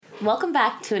Welcome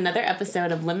back to another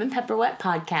episode of Lemon Pepper Wet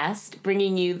Podcast,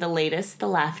 bringing you the latest, the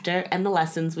laughter, and the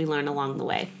lessons we learn along the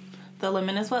way. The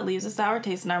lemon is what leaves a sour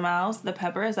taste in our mouths, the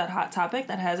pepper is that hot topic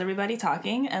that has everybody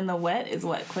talking, and the wet is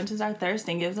what quenches our thirst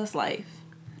and gives us life.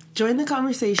 Join the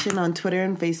conversation on Twitter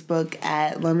and Facebook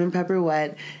at Lemon Pepper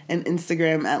Wet and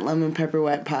Instagram at Lemon Pepper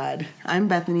Wet Pod. I'm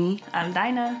Bethany. I'm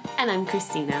Dinah. And I'm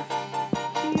Christina.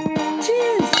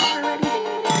 Cheers!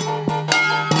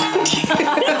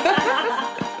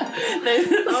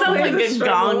 Sounds like good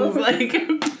gongs.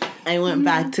 I went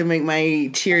back to make my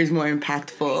cheers more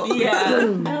impactful.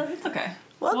 Yeah. It's okay.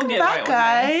 Welcome back,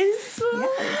 guys.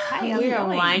 Yes. Hi, We are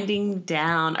winding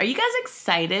down. Are you guys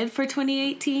excited for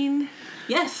 2018?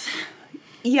 Yes.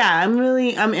 Yeah,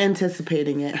 I'm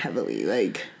anticipating it heavily.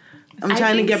 I'm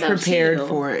trying to get prepared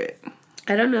for it.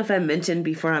 I don't know if I mentioned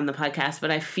before on the podcast,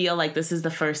 but I feel like this is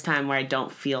the first time where I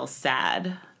don't feel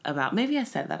sad about, maybe I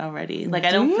said that already. I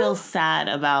don't feel sad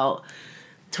about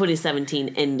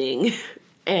 2017 ending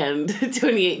and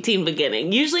 2018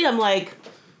 beginning. Usually I'm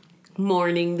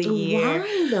mourning the year.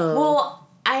 Why though? Well,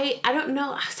 I don't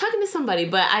know. I was talking to somebody,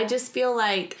 but I just feel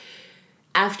like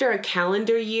after a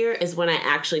calendar year is when I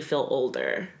actually feel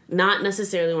older. Not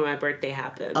necessarily when my birthday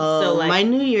happens. Oh, so my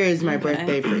New Year is my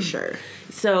birthday for sure.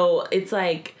 So it's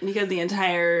because the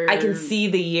entire... I can see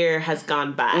the year has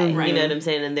gone by. Mm-hmm. You know what I'm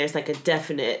saying? And there's a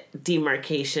definite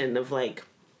demarcation of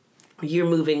you're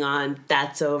moving on,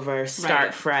 that's over,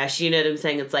 start fresh. You know what I'm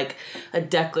saying? It's a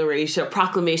declaration, a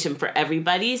proclamation for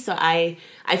everybody. So I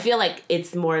feel like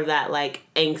it's more of that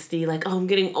angsty, oh, I'm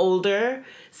getting older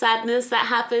sadness that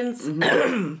happens.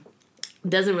 Mm-hmm.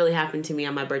 Doesn't really happen to me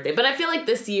on my birthday. But I feel like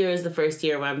this year is the first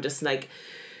year where I'm just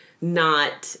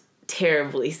not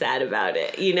terribly sad about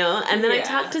it, you know? And then I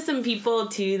talked to some people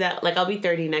too that I'll be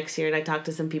 30 next year, and I talked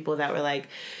to some people that were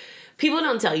people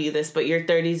don't tell you this, but your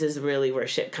 30s is really where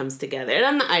shit comes together.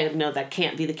 And I know that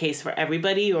can't be the case for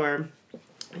everybody, or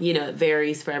it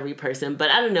varies for every person.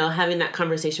 But I don't know, having that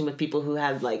conversation with people who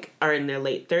have are in their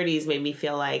late 30s made me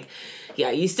feel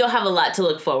you still have a lot to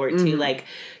look forward to. Mm-hmm.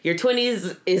 Your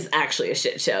 20s is actually a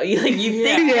shit show. You think you're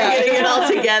getting it all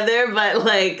together, but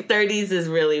 30s is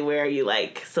really where you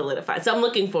solidify. So I'm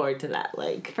looking forward to that.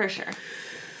 For sure.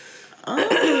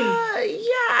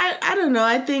 I don't know.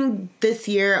 I think this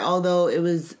year, although it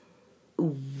was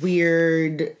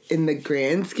weird in the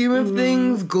grand scheme of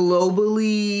things,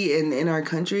 globally and in our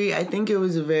country, I think it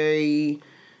was a very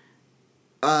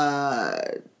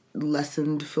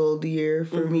lesson-filled year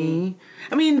for me.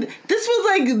 I mean, this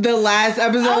was the last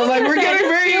episode. We're getting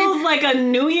very... feels like a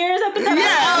New Year's episode.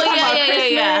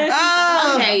 Yeah.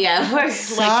 Oh, okay, yeah. We're,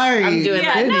 sorry. I'm doing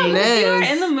that. No, you were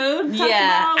in the mood.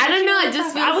 Yeah. I don't know. It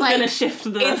just feels I was gonna shift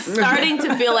it's starting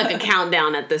to feel like a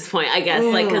countdown at this point, I guess.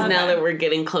 Because now that we're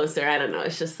getting closer, I don't know.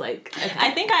 It's just okay.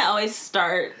 I think I always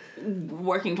start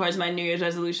working towards my New Year's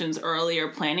resolutions early or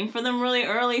planning for them really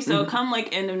early. So come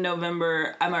end of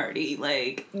November, I'm already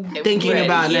thinking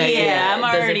about it. Yeah, I'm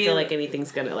already... Doesn't feel like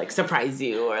anything's gonna surprise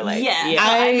you or I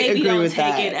maybe agree don't with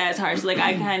take that. it as harsh.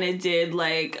 I kind of did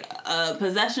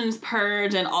possessions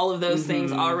purge and all of those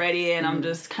things already, and I'm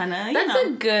just kind of That's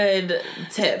a good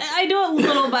tip. I do it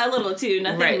little by little too.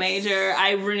 Nothing Right. major.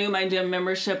 I renewed my gym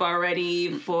membership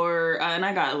already for, and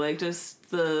I got just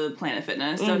the Planet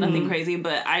Fitness, so nothing crazy.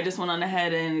 But I just went on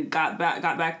ahead and got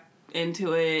back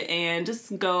into it, and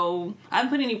just go. I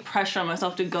haven't put any pressure on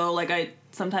myself to go I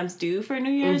sometimes do for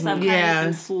New Year's. I'm kind of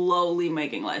been slowly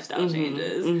making lifestyle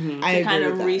changes to kind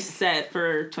of reset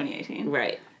for 2018.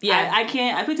 Right. Yeah. I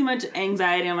can't. I put too much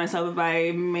anxiety on myself if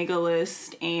I make a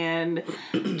list and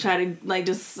try to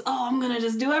I'm gonna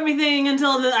just do everything until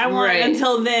I want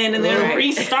until then, and then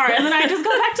restart, and then I just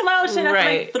go back to my old shit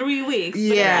after 3 weeks.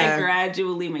 Yeah. But I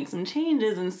gradually make some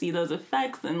changes and see those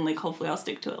effects, and hopefully I'll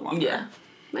stick to it longer. Yeah.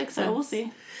 Makes sense. So we'll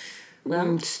see.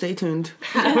 Well, stay tuned.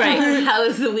 Right. How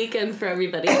was the weekend for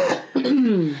everybody?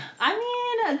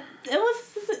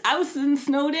 I was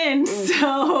snowed in,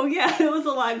 so yeah, there was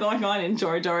a lot going on in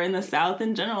Georgia or in the South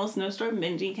in general. Snowstorm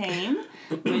Benji came,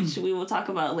 which we will talk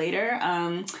about later.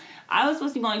 I was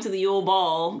supposed to be going to the Yule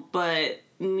Ball, but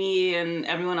me and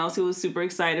everyone else who was super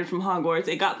excited from Hogwarts,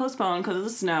 it got postponed because of the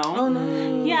snow. Oh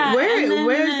no! Yeah, where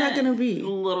is that gonna be?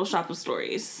 Little Shop of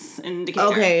Stories in Decatur.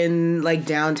 Okay, in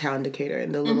downtown Decatur,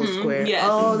 in the little square. Yes.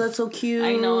 Oh, that's so cute.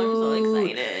 I know, I'm so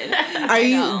excited. Are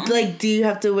you do you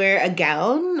have to wear a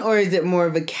gown, or is it more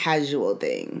of a casual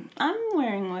thing? I'm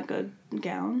wearing a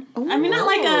gown. I mean, not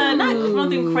like not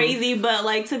nothing crazy, but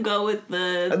like to go with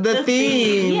the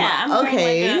theme. Yeah, I'm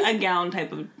wearing like a gown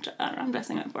type of. I don't know, I'm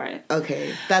dressing up for it.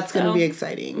 Okay, that's gonna be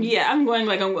exciting. Yeah, I'm going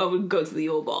like I would go to the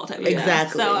old ball type.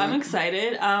 Exactly. So I'm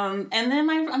excited. And then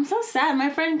I'm so sad. My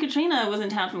friend Katrina was in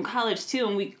town from college too,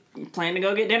 and we planned to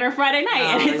go get dinner Friday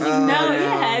night.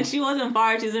 And she wasn't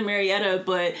far. She's in Marietta,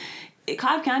 but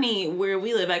Cobb County, where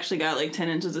we live, actually got like 10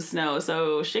 inches of snow,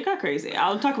 so shit got crazy.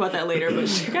 I'll talk about that later, but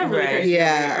shit got really crazy.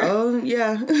 Yeah. Oh,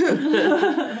 yeah.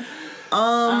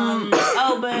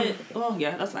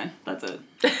 Yeah, that's fine. That's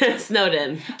it. Snowed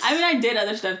in. I mean, I did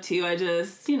other stuff too. I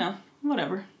just,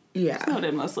 whatever. Yeah. Snowed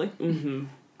in mostly. Mm-hmm.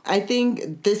 I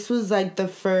think this was like the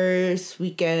first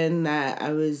weekend that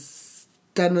I was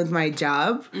done with my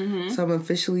job. Mm-hmm. So I'm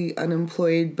officially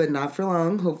unemployed, but not for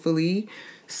long, hopefully.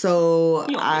 So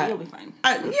you'll be fine.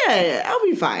 I'll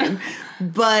be fine.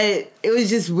 But it was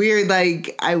just weird.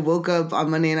 Like, I woke up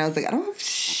on Monday and I was like, I don't have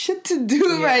shit to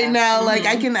do right now. Mm-hmm. Like,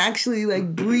 I can actually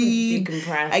like breathe.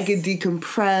 Decompress. I could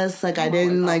decompress. Like, I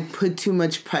didn't like put too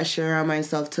much pressure on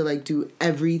myself to like do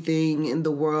everything in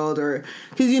the world, or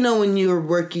because when you're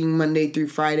working Monday through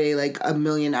Friday like a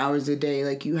million hours a day,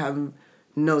 like you have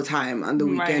no time on the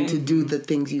weekend to do the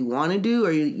things you want to do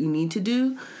or you need to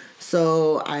do.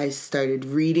 So I started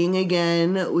reading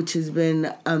again, which has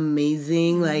been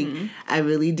amazing. Mm-hmm. Like, I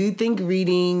really do think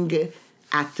reading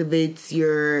activates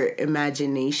your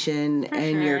imagination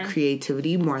and your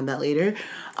creativity. More on that later.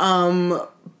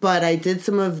 But I did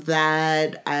some of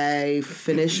that. I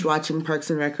finished watching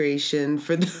Parks and Recreation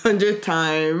for the 100th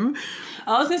time.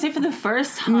 I was gonna say for the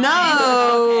first time.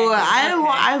 No,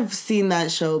 I've seen that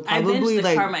show probably. I binged the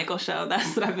like Carmichael show.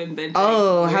 That's what I've been binging.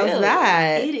 Oh, how's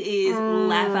that? It is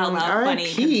laugh out loud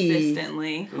funny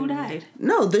consistently. Who died?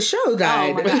 No, the show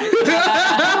died. Oh my god.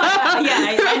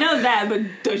 I know that, but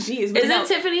jeez. Isn't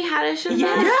Tiffany Haddish in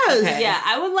that? Yes. Okay. Yeah,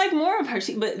 I would like more of her.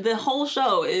 But the whole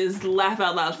show is laugh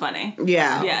out loud funny.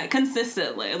 Yeah. Yeah,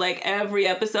 consistently. Like every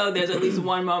episode, there's at least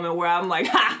one moment where I'm like,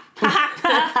 ha, ha,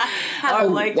 ha, or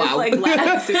like just like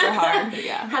laughing super hard.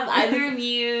 Yeah. Have either of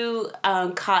you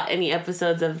caught any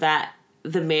episodes of that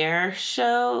The Mayor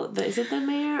show? Is it The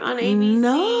Mayor on ABC?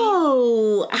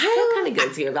 No, I feel kind of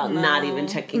guilty about not even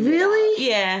checking. Really?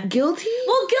 Yeah. Guilty?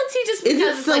 Well, guilty just Is because it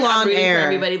it's still like on I'm rooting air? for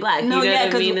everybody black. No, you know yeah,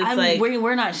 what I mean? It's like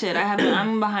we're not shit.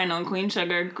 I'm behind on Queen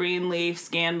Sugar, Greenleaf,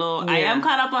 Scandal. Yeah. I am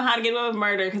caught up on How to Get Away with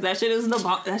Murder because that shit is so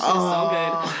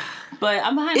good. But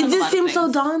I'm behind. It on just a lot seems of so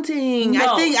things. daunting.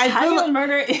 No, I feel How to Get Away like with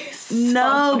Murder is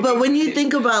no, so but when you good.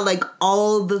 think about like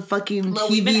all the fucking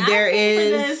TV there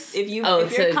is, if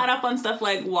you're caught up on stuff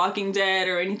like Walking Dead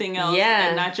or anything else,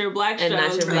 and not your black shows,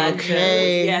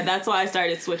 yeah, that's why I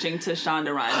started switching to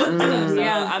Shonda Rhimes. So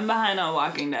I'm behind on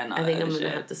Walking Dead. And all I think that I'm gonna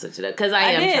shit. have to switch it up because I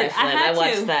am trifling. I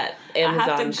watched that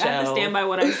Amazon show. I have to stand by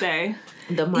what I say.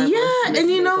 The Marvelous and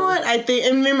you know Maisel. what? I think,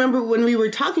 and remember when we were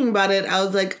talking about it, I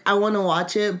was like, I want to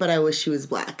watch it, but I wish she was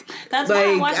black. That's like,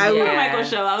 why I watched the Carmichael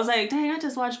show. I was like, dang, I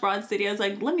just watched Broad City. I was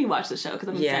like, let me watch the show because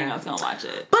I've been saying I was gonna watch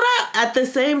it. But at the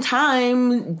same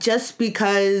time, just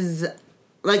because,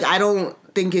 like, I don't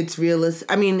think it's realistic.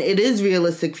 I mean, it is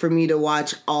realistic for me to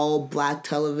watch all black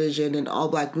television and all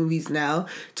black movies now,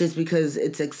 just because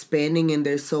it's expanding and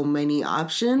there's so many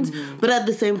options. Mm-hmm. But at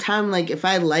the same time, like, if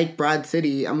I like Broad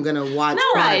City, I'm gonna watch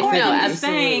Broad City. I'm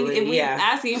saying if we're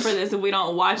asking for this, if we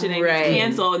don't watch it and it's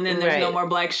canceled, and then there's no more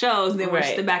black shows, then we're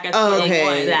back at square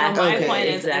one. Exactly. So my point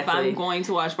is, if I'm going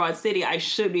to watch Broad City, I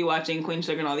should be watching Queen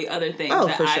Sugar and all the other things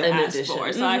that I've asked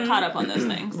for. So I caught up on those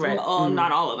things. Well,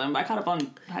 not all of them, but I caught up on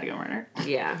How to Get Murdered.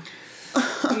 Yeah.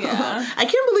 I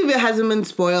can't believe it hasn't been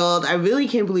spoiled. I really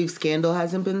can't believe Scandal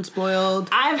hasn't been spoiled.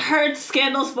 I've heard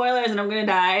Scandal spoilers and I'm gonna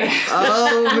die.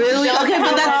 Oh, really? Okay,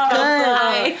 but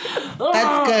that's good.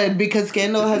 That's good because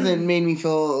Scandal hasn't made me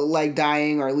feel like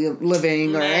dying or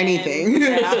living or anything.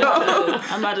 Yeah,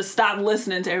 I'm about to stop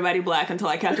listening to Everybody Black until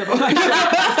I catch up on my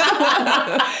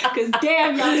shows. Because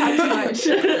damn, y'all talk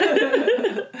too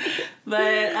much.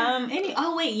 But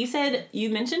you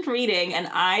mentioned reading, and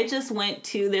I just went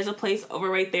to, there's a place over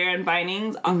right there in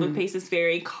Vinings off of Paces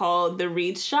Ferry called the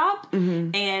Reed Shop,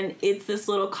 and it's this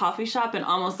little coffee shop, and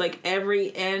almost like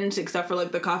every end except for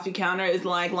like the coffee counter is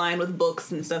like lined with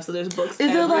books and stuff. So there's books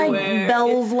everywhere. Is it like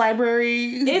Bell's Library?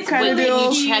 It's kind of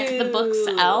deal? You check the books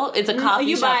out. It's a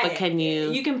coffee shop, but can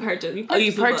you? You can purchase. You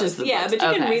purchase the books. Yeah, but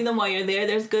you can read them while you're there.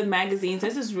 There's good magazines.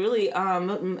 There's this really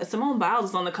Simone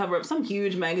Biles is on the cover of some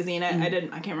huge magazine. I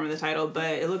can't remember the title,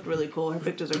 but it looked really cool. Her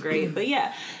pictures are great. But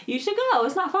yeah, you should go.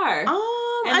 It's not far. And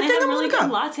I they think have I'm really gonna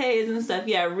good go. lattes and stuff.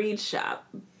 Yeah, Reed Shop.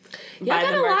 Y'all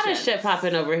got a lot of shit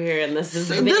popping over here in this. This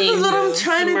is what I'm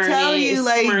trying to tell you.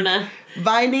 Like,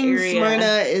 Vining area.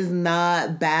 Smyrna is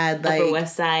not bad. Like, Upper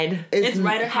West Side. It's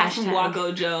right across from hashtag.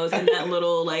 Waco Joe's and that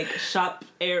little like shop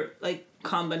air like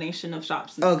combination of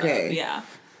shops and Okay. stuff. Yeah.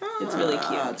 It's really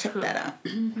cute. Check that out.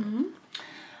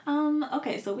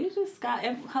 Okay, so we just got.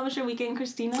 How was your weekend,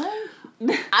 Christina?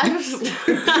 I'm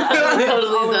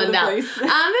totally zoned out. It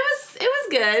was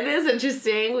good. It was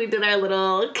interesting. We did our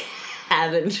little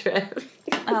cabin trip.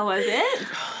 How was it?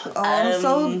 Oh, I'm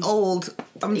so old.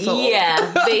 I'm so old.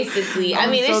 Yeah, basically. I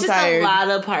mean, so it's just tired. a lot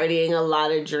of partying, a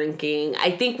lot of drinking.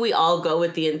 I think we all go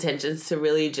with the intentions to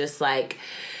really just like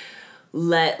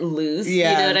let loose.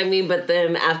 Yeah. You know what I mean? But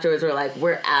then afterwards we're like,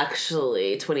 we're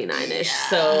actually 29-ish.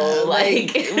 So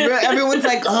like everyone's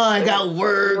like, oh, I got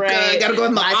work. right. I gotta go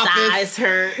in the my office. thighs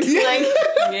hurt. Like,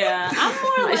 Yeah, I'm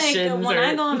more My like shins when I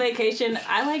hurt. go on vacation,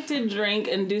 I like to drink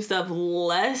and do stuff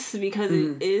less because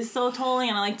it is so tolling,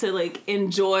 and I like to like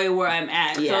enjoy where I'm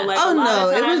at. Yeah. So like, Oh a lot no,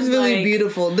 of it was times, really like,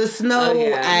 beautiful. The snow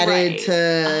yeah. added Right.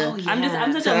 to.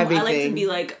 I'm such to a, I like to everything. be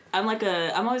like, I'm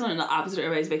always on the opposite of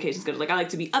everybody's vacation schedule. Like, I like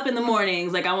to be up in the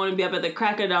mornings. Like, I want to be up at the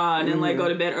crack of dawn and like go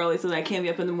to bed early so that I can be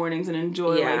up in the mornings and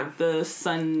enjoy Yeah. like the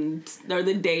sun or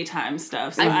the daytime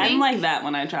stuff. So I I'm think- like that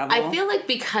when I travel. I feel like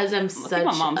because I'm such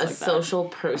my mom's a like that. social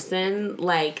person,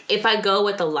 like if I go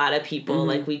with a lot of people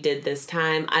like we did this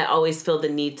time, I always feel the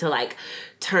need to like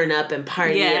turn up and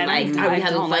party Yeah, and like, and are we I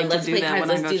having don't fun? like to Let's do play that cards, when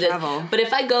I let's go do this. travel. But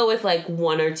if I go with like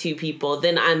one or two people,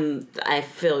 then I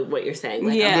feel what you're saying.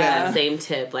 Like I'm on Yeah. that same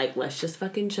tip. Like let's just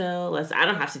fucking chill. I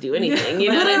don't have to do anything. You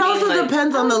know But what it I mean? also Like,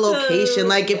 depends on the location.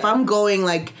 Like if yeah. I'm going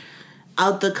like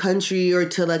out the country or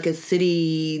to like a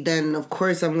city, then of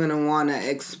course I'm gonna want to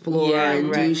explore Yeah,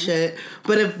 and do right. shit.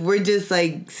 But if we're just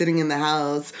like sitting in the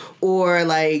house or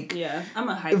like yeah, I'm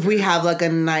a hiker. if we have like a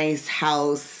nice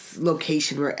house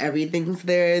location where everything's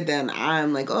there, then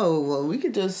I'm like, oh well, we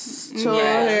could just chill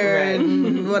Yeah, here right.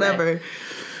 and whatever.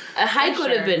 a hike For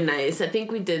would have sure. been nice. I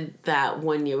think we did that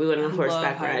one year. We went on a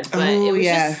horseback love ride, hikes. but Oh, it was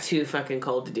yeah. just too fucking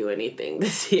cold to do anything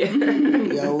this year.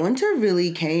 Yo, winter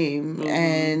really came,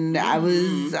 and I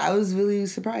was really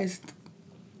surprised.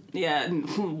 Yeah,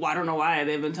 I don't know why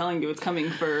they've been telling you it's coming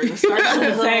for the start. I've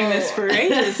been saying this for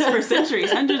ages, for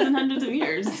centuries, hundreds and hundreds of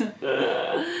years.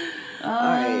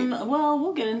 Alright. Well,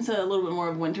 we'll get into a little bit more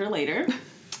of winter later.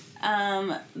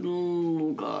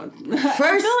 Oh God.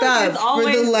 First up, for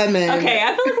the lemon. Okay,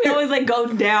 I feel like we always like go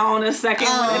down a second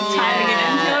when it's time to get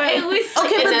into it. It was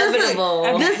Okay, but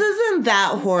inevitable. this isn't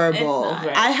that horrible. It's not.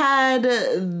 Right. I had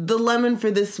the lemon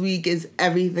for this week is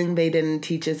everything they didn't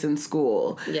teach us in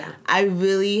school. Yeah. I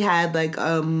really had like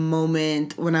a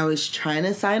moment when I was trying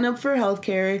to sign up for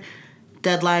healthcare.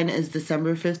 Deadline is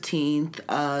December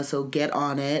 15th, so get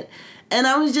on it. And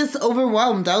I was just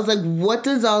overwhelmed. I was like, what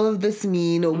does all of this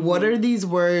mean? What are these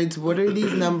words? What are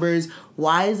these numbers?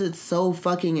 Why is it so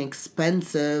fucking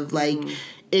expensive? Like,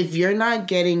 if you're not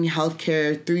getting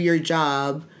healthcare through your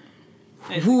job,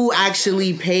 who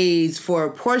actually pays for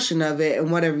a portion of it, and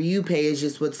whatever you pay is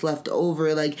just what's left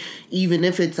over. Like, even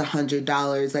if it's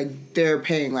 $100, like they're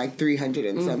paying like 300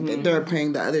 and something. They're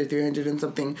paying the other 300 and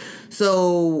something.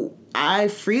 So I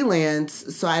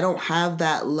freelance, so I don't have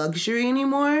that luxury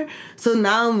anymore. So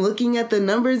now I'm looking at the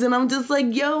numbers and I'm just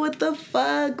like, yo, what the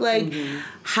fuck? Like,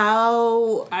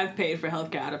 how I've paid for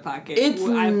healthcare out of pocket. it's I've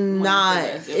went for not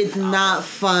this. It it's was not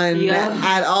awful. fun Yeah.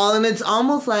 at all, and it's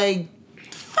almost like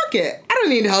fuck it, I don't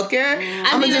need healthcare.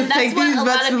 I I'm mean, gonna just that's take what these a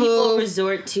lot of people vegetables.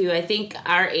 resort to. I think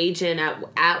our agent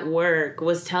at work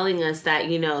was telling us that,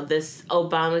 you know, this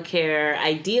Obamacare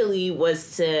ideally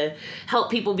was to help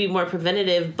people be more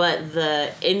preventative, but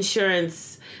the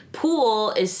insurance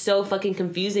pool is so fucking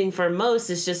confusing for most.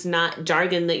 It's just not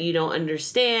jargon that you don't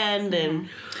understand. And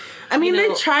I mean, you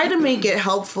know- they try to make it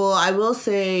helpful. I will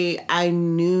say I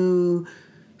knew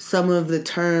some of the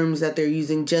terms that they're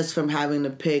using just from having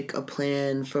to pick a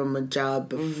plan from a job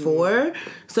before.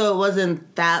 So it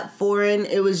wasn't that foreign.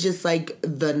 It was just like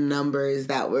the numbers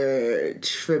that were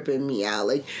tripping me out.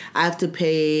 Like, I have to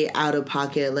pay out of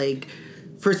pocket, like,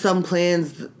 for some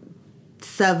plans,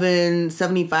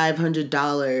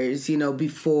 $7,500, you know,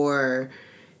 before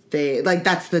they, like,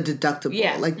 that's the deductible.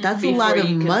 Yeah. Like, that's a Before lot of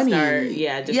you can money. start- just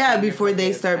paying your before they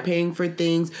co-pays start stuff. paying for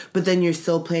things, but then you're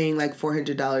still paying like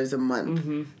 $400 a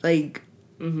month. Like,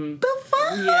 the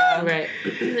fuck? Yeah. Right.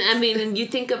 I mean, and you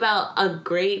think about a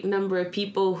great number of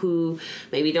people who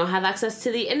maybe don't have access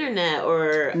to the internet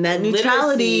or Net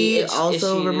neutrality, literacy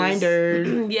also issues.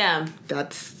 reminder, Yeah.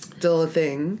 that's still a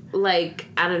thing. Like,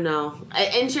 I don't know.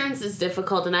 Insurance is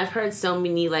difficult, and I've heard so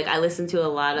many, like, I listen to a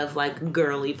lot of, like,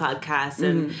 girly podcasts,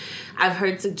 and I've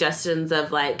heard suggestions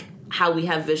of, like, how we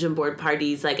have vision board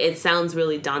parties. Like, it sounds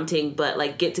really daunting, but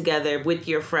like, get together with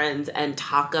your friends and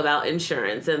talk about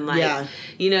insurance and like,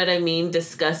 you know what I mean?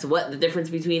 Discuss what the difference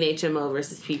between HMO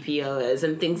versus PPO is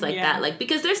and things like that. Like,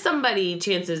 because there's somebody,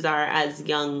 chances are, as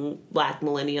young Black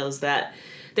millennials, that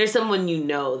there's someone you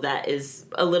know that is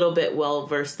a little bit well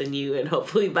versed than you, and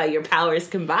hopefully by your powers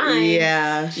combined.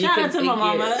 Yeah. Shout out to my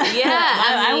mama. Yeah.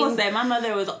 I will say my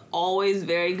mother was always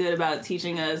very good about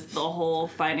teaching us the whole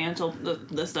financial,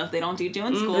 the stuff they don't teach you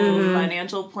in school,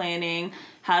 financial planning,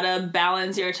 how to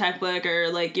balance your checkbook or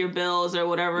like your bills or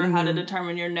whatever, how to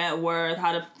determine your net worth,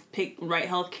 how to pick right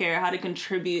healthcare, how to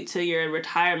contribute to your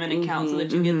retirement account so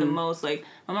that you get the most. Like,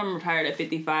 my mom retired at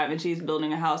 55 and she's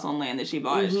building a house on land that she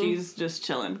bought. She's just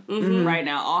chilling right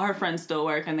now. All her friends still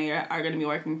work and they are going to be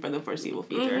working for the foreseeable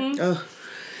future.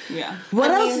 Yeah.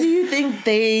 What else do you think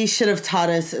they should have taught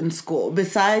us in school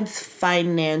besides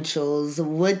financials?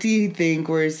 What do you think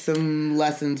were some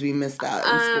lessons we missed out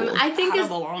in school? I think how to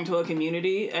belong to a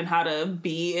community and how to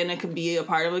be a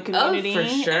part of a community, for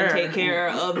sure, and take care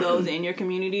of those in your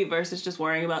community versus just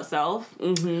worrying about self.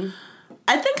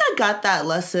 I think I got that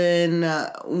lesson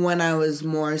when I was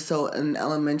more so in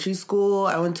elementary school.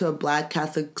 I went to a Black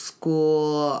Catholic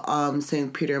school,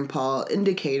 St. Peter and Paul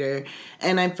Indicator,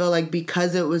 and I feel like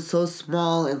because it was so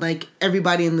small and like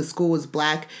everybody in the school was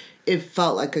Black, it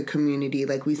felt like a community.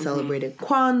 Like, we celebrated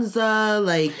Kwanzaa,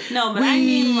 like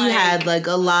we had like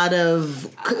a lot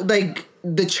of like.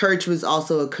 The church was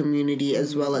also a community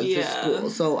as well as the school.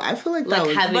 So I feel like that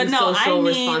was... having social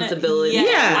responsibility.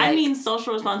 I mean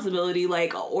social responsibility,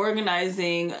 like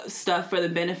organizing stuff for the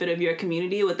benefit of your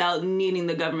community without needing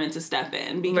the government to step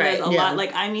in. Because a lot,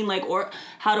 like, I mean, like, or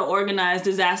how to organize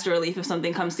disaster relief if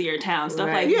something comes to your town. Stuff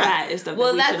like that is stuff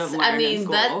that we should have learned in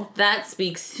school. That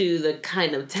speaks to the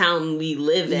kind of town we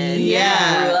live in.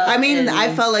 Yeah. I mean,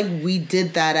 I felt like we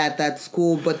did that at that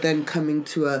school, but then coming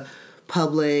to a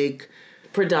public...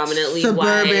 predominantly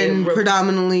suburban,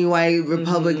 predominantly white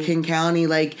Republican county,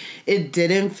 like, it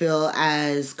didn't feel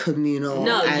as communal.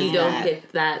 No, as you don't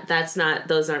get that. That's not.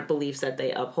 Those aren't beliefs that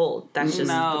they uphold. That's just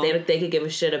they could give a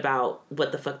shit about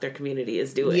what the fuck their community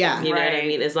is doing. Yeah, you know what I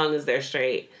mean. As long as they're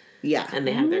straight. Yeah, and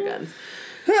they have their guns.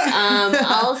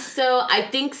 Also, I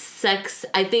think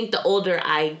the older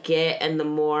I get and the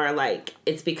more like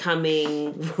it's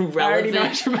becoming relevant. I already know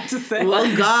what you're about to say.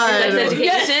 Well, God. Sex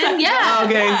education? Yeah.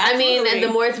 Okay. I mean, and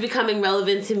the more it's becoming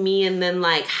relevant to me, and then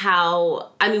like how,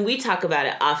 I mean, we talk about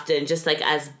it often, just like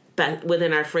as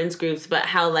within our friends groups, but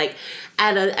how like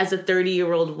as a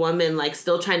 30-year-old woman, like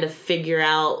still trying to figure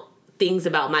out things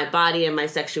about my body and my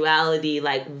sexuality,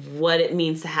 like what it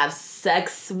means to have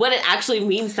sex, what it actually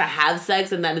means to have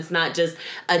sex, and that it's not just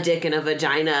a dick and a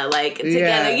vagina, like,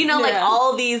 together, you know, like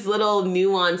all these little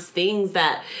nuanced things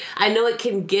that I know it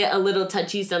can get a little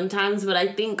touchy sometimes, but I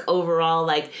think overall,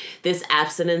 like, this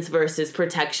abstinence versus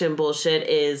protection bullshit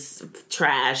is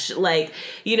trash. Like,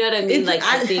 you know what I mean? Like,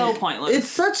 I think so pointless. It's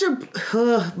such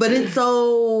a, but it's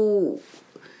so...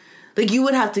 Like, you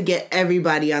would have to get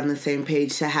everybody on the same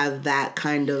page to have that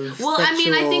kind of I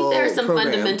mean, I think there are some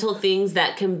program. fundamental things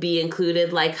that can be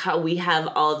included, like how we have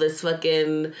all this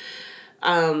fucking...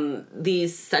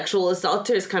 these sexual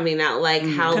assaulters coming out, like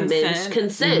how men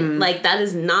consent. Like, that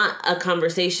is not a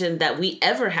conversation that we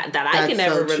ever had, that I can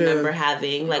ever remember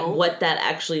having, like what that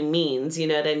actually means, you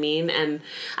know what I mean? And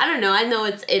I don't know, I know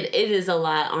it is a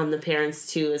lot on the parents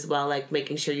too as well, like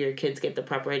making sure your kids get the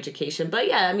proper education. But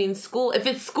yeah, I mean, if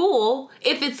it's school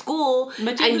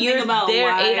and you're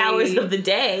there 8 hours of the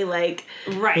day, like...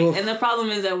 Right. Oof. And the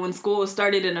problem is that when school was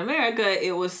started in America,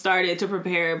 it was started to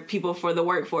prepare people for the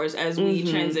workforce as we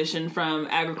transition from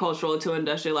agricultural to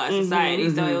industrialized society.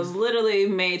 So it was literally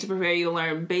made to prepare you to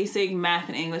learn basic math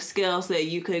and English skills so that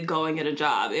you could go and get a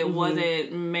job. It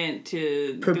wasn't meant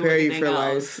to prepare do you for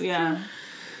else. life. Yeah.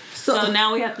 So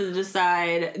now we have to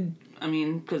decide, I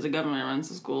mean, because the government runs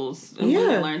the schools and we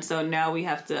learn. So now we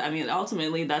have to, I mean,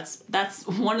 ultimately that's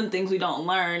one of the things we don't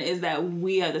learn is that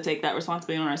we have to take that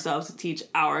responsibility on ourselves to teach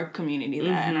our community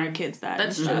that and our kids that.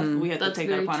 That's and true. Stuff. We have to take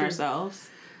that upon ourselves.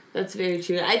 That's very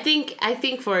true. I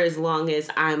think for as long as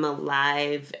I'm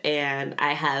alive and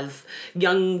I have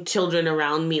young children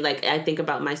around me, like I think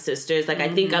about my sisters, like I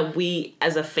think we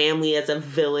as a family, as a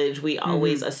village, we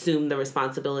always assume the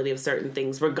responsibility of certain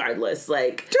things regardless.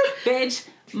 Like, bitch,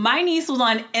 my niece was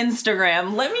on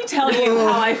Instagram. Let me tell you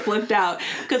how I flipped out.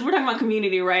 Because we're talking about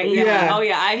community, right? Yeah. Oh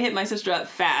yeah, I hit my sister up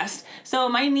fast. So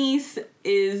my niece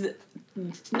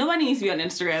nobody needs to be on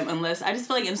Instagram unless, I just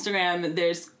feel like Instagram,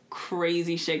 there's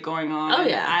crazy shit going on. Oh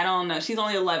yeah. I don't know. She's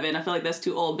only 11. I feel like that's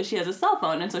too old, but she has a cell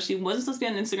phone, and so she wasn't supposed to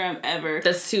be on Instagram ever.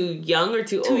 That's too young or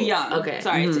too old? Too young. Okay.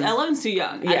 Sorry. 11's too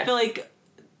young. Yeah. I feel like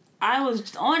I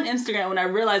was on Instagram when I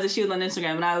realized that she was on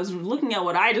Instagram, and I was looking at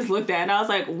what I just looked at, and I was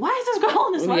like, why is this girl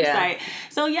on this website? Yeah.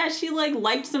 So yeah, she like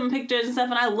liked some pictures and stuff,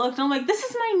 and I looked, and I'm like, this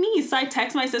is my niece. So I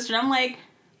text my sister, and I'm like,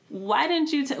 why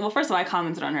didn't you well, first of all, I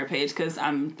commented on her page because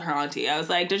I'm her auntie. I was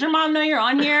like, does your mom know you're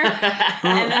on here?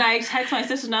 And then I text my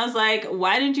sister, and I was like,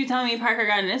 why didn't you tell me Parker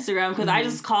got an Instagram? Because I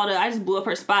just I just blew up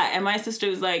her spot. And my sister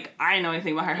was like, I didn't know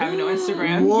anything about her having no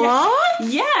Instagram. What?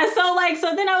 Yeah.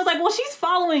 So then I was like, well, she's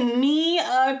following me,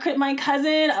 my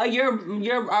cousin,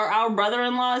 our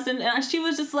brother-in-law, and she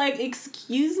was just like,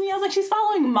 excuse me? I was like, she's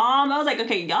following mom. I was like,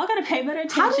 okay, y'all gotta pay better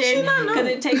attention. How did she not know? Because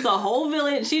it takes a whole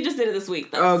village. She just did it this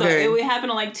week, though. Okay. So it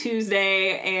happened on like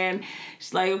Tuesday, and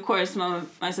she's like, of course, my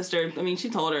sister, I mean, she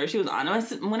told her, she was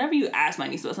honest. Whenever you ask my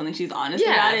niece about something, she's honest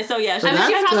about it. So yeah, So I mean,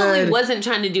 she that's probably good. wasn't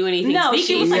trying to do anything. No, sneaky.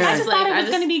 she was like, Yeah. I just thought it was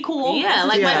going to be cool. Yeah,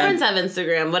 like my Yeah. friends have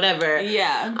Instagram, whatever.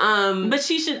 Yeah. But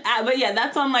she should, but yeah,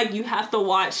 that's on like, you have to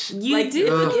watch. You like, do,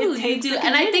 it takes you do, the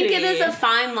and I think it community. is a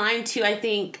fine line too. I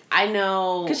think I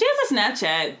know Cause she has a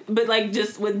Snapchat, but like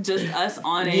just with just us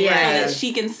on it, Yeah. so that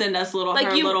she can send us little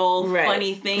Right.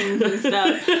 funny things and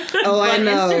stuff. Oh, I But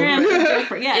know. Instagram is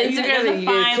different. Yeah, Instagram, there's a you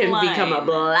fine can line. become a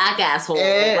black asshole,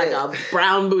 Eh. like a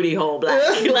brown booty hole, black,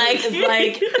 like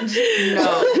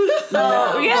no. So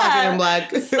Black yeah. and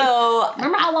black. So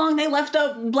remember how long they left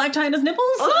up Black China's nipples?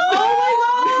 Oh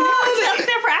my They left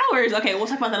there for hours. Okay, we'll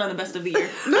talk about that on the best of the year.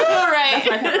 all right. That's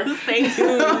my pepper. Stay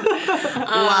tuned.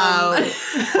 Wow.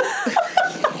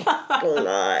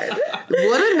 Lord.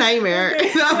 What a nightmare.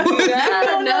 That was- I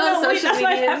don't No, know. wait, Social that's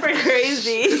my media is pepper.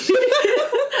 crazy.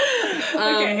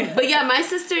 Okay. But yeah, my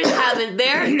sisters haven't.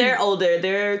 They're older.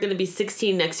 They're gonna be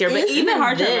 16 next year. But Isn't even it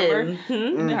hard to then, remember?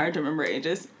 Isn't it hard to remember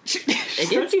ages? it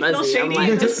gets You feel fuzzy. I'm shady?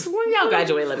 like, just when y'all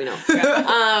graduate, let me know.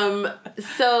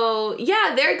 So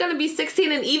yeah, they're gonna be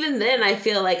 16, and even then, I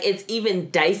feel like it's even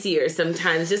dicier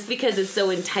sometimes, just because it's so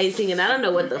enticing, and I don't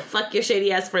know what the fuck your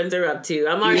shady ass friends are up to.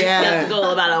 I'm already Yeah. skeptical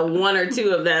about one or two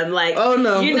of them. Like, Oh,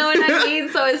 no. you know what I mean?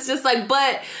 So it's just like,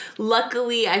 but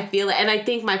luckily, I feel it, and I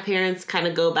think my parents kind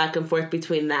of go back and forth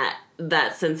between that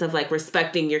sense of like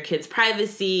respecting your kids'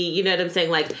 privacy. You know what I'm saying?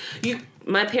 Like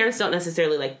my parents don't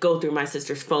necessarily like go through my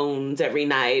sister's phones every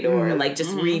night or like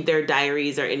just read their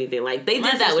diaries or anything. Like they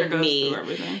My did that sister with goes me. through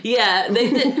everything. Yeah, they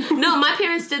did. No, my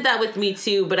parents did that with me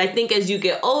too. But I think as you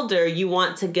get older, you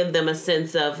want to give them a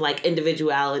sense of like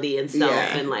individuality and self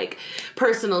Yeah. and like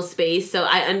personal space. So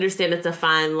I understand it's a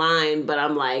fine line, but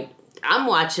I'm like, I'm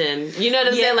watching. You know what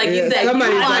I'm saying? Like you Yeah, said,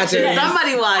 somebody's you watching.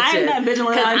 Somebody watching. I'm that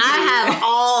vigilant Because auntie. I have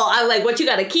I'm like, what you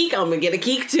got a keek? I'm gonna get a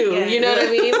keek too. Yeah. You know what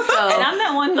I mean? So And I'm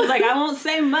that one who's like, I won't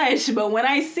say much, but when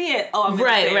I see it, I'm gonna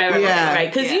right. Yeah.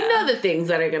 Because you Yeah. know the things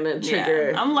that are gonna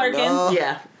trigger. Yeah. I'm lurking. Oh.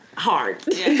 Yeah, hard.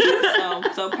 Yeah.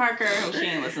 So Parker, she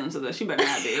ain't listening to this. She better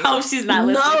not be. Oh, she's not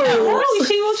listening. No.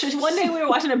 One day we were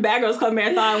watching a Bad Girls Club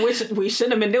marathon, which we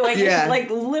shouldn't have been doing. Yeah. And like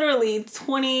literally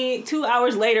 22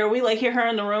 hours later, we like hear her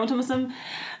in the room to some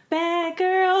bad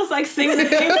girls like singing the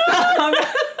same song.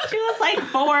 She was like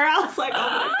 4. I was like, oh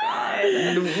my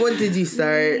god. What did you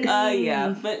start?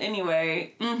 Yeah, but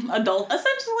anyway,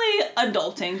 essentially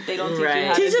adulting. They don't teach you Right.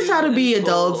 how Teach to us do how to it be in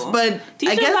adults, school. but Teach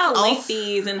I us guess about late also,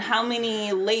 fees and how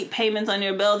many late payments on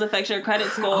your bills affects your credit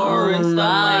score and stuff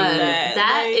like that.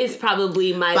 That Like, is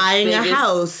probably my buying a biggest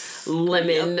house.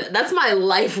 lemon. That's my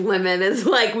life lemon. Is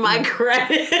like my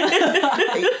credit.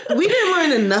 We didn't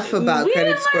learn enough about We credit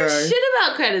didn't score. learn shit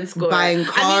about credit score. Buying I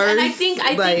mean, and I cars, think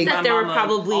like- that my there were mama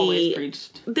always probably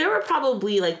preached.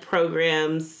 like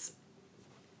programs.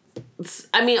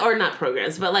 I mean, or not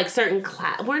programs, but like certain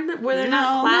class. Were there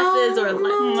not classes or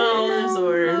electives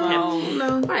or?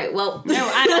 No. Right. Well. No,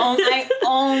 I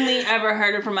only ever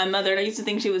heard it from my mother, and I used to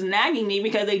think she was nagging me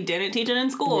because they didn't teach it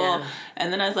in school. Yeah.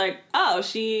 And then I was like, oh,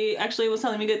 she actually was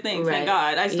telling me good things. Right. Thank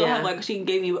God. I still Yeah. have like, she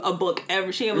gave me a book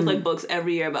she gave us like books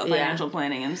every year about Yeah. financial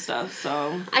planning and stuff.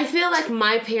 So I feel like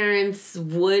my parents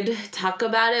would talk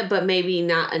about it, but maybe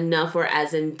not enough or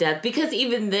as in depth. Because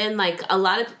even then, like, a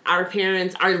lot of our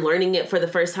parents are learning it for the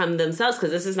first time themselves,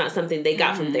 because this is not something they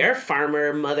got from their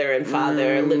farmer mother and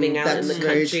father living out in that's the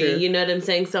very country. true. You know what I'm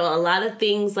saying? So a lot of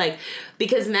things, like,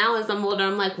 because now as I'm older,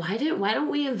 I'm like, why don't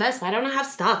we invest? Why don't I have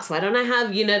stocks? Why don't I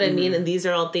have, you know what I mean? And these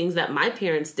are all things that my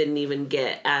parents didn't even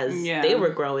get as Yeah. they were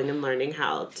growing and learning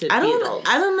how to I be don't adults.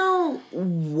 know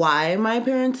why my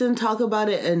parents didn't talk about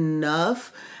it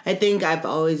enough. I think I've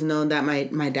always known that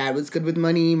my dad was good with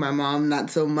money, my mom not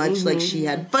so much. Like, she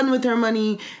had fun with her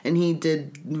money and he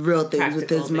did real things with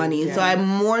Practical his money. things, So yeah. I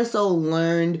more so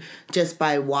learned just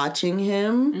by watching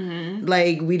him.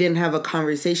 Like, we didn't have a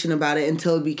conversation about it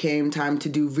until it became time time to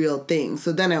do real things.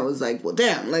 So then I was like, well,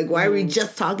 damn, like, why are we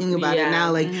just talking about it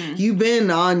now? Like, you've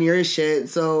been on your shit.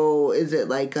 So is it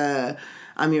like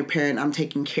I'm your parent, I'm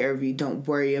taking care of you, don't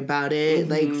worry about it.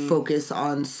 Like, focus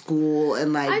on school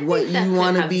and, like, what you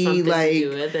want to be, like.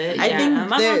 I think my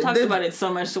mom talked about it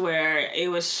so much to where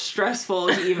it was stressful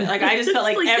to even, like, I just felt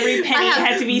like every penny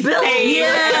had to be saved.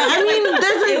 Yeah, I mean,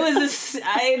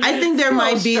 I think there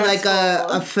might be, like,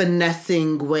 a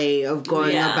finessing way of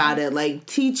going about it. Like,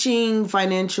 teaching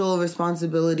financial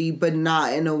responsibility, but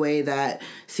not in a way that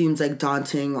seems, like,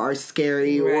 daunting or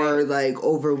scary or, like,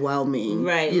 overwhelming.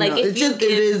 Right. You like, know, if it's just,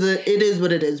 it is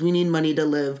what it is. We need money to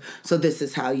live, so this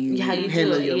is how you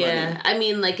handle your money. I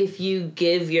mean, like, if you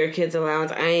give your kids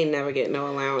allowance, I ain't never get no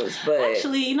allowance, but...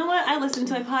 Actually, you know what? I listened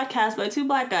to a podcast by two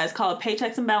black guys called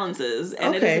Paychecks and Balances,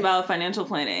 and it is about financial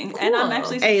planning. Cool. And I'm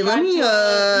actually let me, get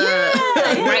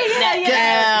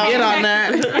on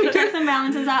that. Paychecks and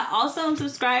Balances. I also am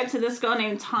subscribed to this girl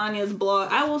named Tanya's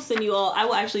blog. I will send you all... I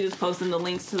will actually just post in the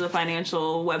links to the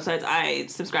financial websites I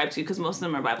subscribe to, because most of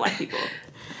them are by black people.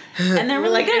 And they're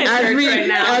really good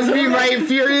as we write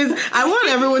Furious. I want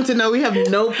everyone to know we have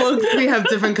notebooks. We have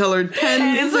different colored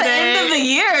pens. It's the end of the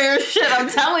year. Shit, I'm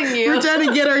telling you. We're trying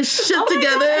to get our shit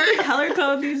together. God, color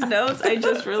code these notes. I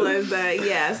just realized that.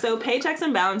 Yeah. So Paychecks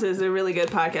and Balances is a really good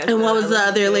podcast. And what was the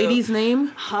other lady's name?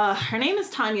 Her name is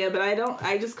Tanya, but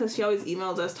because she always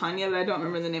emails us Tanya, but I don't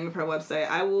remember the name of her website.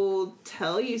 I will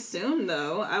tell you soon,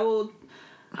 though.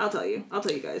 I'll tell you. I'll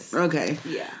tell you guys. Okay.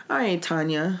 Yeah. All right,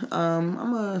 Tanya. I'm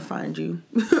gonna find you.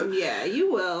 Yeah, you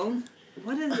will.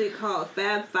 What is it called?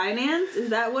 Fab Finance? Is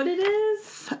that what it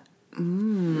is?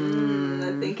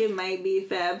 I think it might be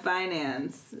Fab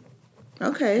Finance.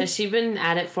 Okay. Has she been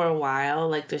at it for a while?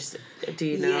 Like, do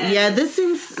you know? Yeah, this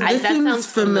seems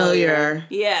familiar.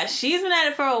 Yeah, she's been at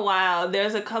it for a while.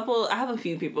 There's a couple. I have a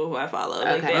few people who I follow.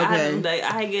 Like, okay. I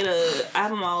have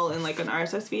them all in like an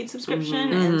RSS feed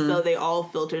subscription, and so they all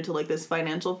filter to like this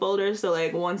financial folder. So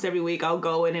like once every week, I'll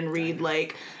go in and read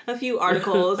like a few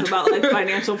articles about like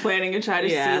financial planning and try to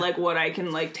see like what I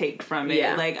can like take from it.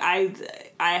 Yeah. Like I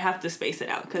have to space it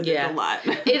out because it's a lot.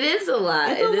 It is a lot.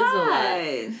 It is a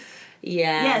lot.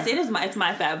 Yeah. Yes, it is. It's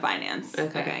my Fab Finance.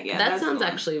 Okay. Yeah. That sounds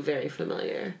actually very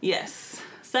familiar. Yes.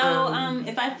 So,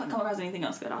 if I come across anything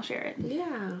else good, I'll share it.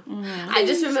 Yeah. I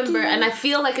just remember, and I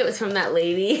feel like it was from that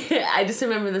lady. I just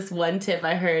remember this one tip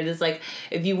I heard is like,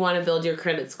 if you want to build your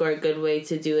credit score, a good way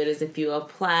to do it is if you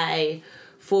apply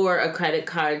for a credit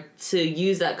card, to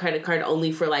use that credit card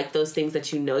only for like those things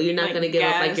that you know you're not going to give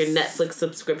up, like your Netflix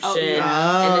subscription,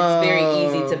 and it's very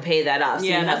easy to pay that off. So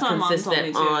you have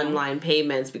consistent online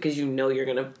payments because you know you're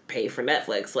going to pay for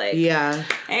Netflix. Like,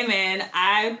 hey man,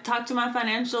 I talked to my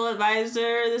financial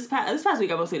advisor this past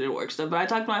week. I mostly did work stuff, but I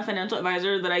talked to my financial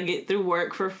advisor that I get through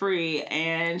work for free,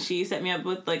 and she set me up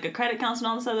with like a credit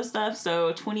counselor and all this other stuff.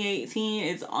 So 2018,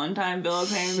 it's on time bill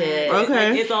payment.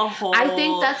 Okay, it's a whole. I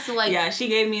think that's like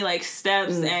she gave me like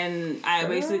steps, and I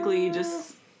basically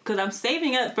just, because I'm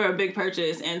saving up for a big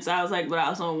purchase, and so I was like, but I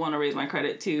also want to raise my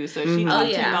credit too. So she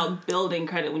talked about building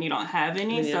credit when you don't have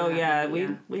any.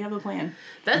 We have a plan.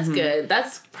 That's good.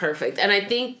 That's perfect. And I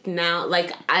think now,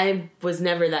 like, I was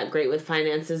never that great with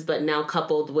finances, but now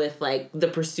coupled with like the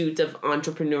pursuit of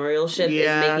entrepreneurship is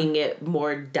making it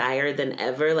more dire than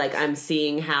ever. Like, I'm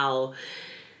seeing how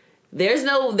there's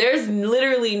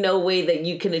literally no way that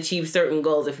you can achieve certain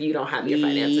goals if you don't have your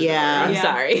finances. I'm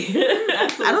sorry.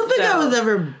 I don't think I was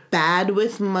ever bad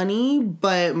with money,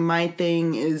 but my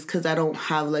thing is because I don't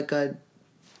have like a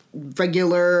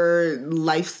regular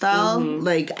lifestyle,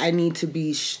 like I need to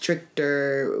be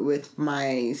stricter with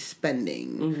my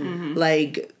spending.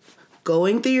 Like,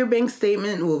 going through your bank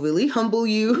statement will really humble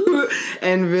you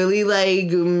and really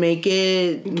like make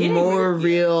it more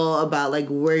real about like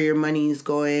where your money is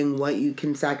going, what you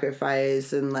can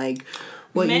sacrifice, and like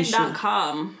what you should.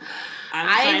 Mint.com.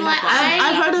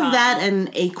 I've heard of that, and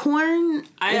Acorn.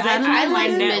 I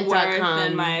like net worth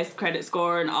and my credit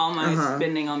score and all my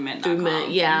spending on Mint.com.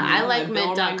 I like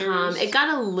Mint.com. It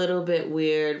got a little bit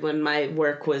weird when my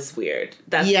work was weird.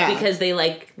 That's because they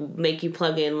like make you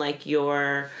plug in like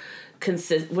your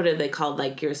what are they called?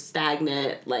 Like your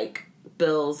stagnant like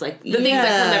bills, like the things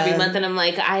that come every month, and I'm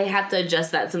like, I have to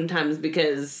adjust that sometimes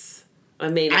because I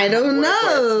don't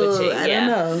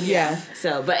know. Yeah.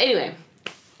 So, but anyway.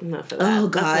 Enough of that. Oh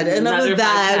God! Enough of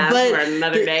that. But for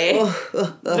another day.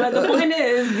 But the point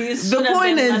is,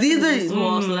 these are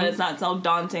small, so that it's not so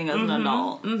daunting as an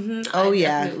adult. Oh I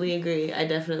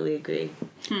definitely agree.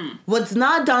 What's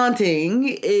not daunting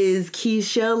is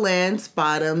Keisha Lance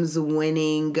Bottoms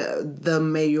winning the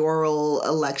mayoral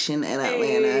election in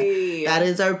Atlanta. That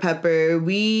is our pepper.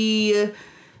 We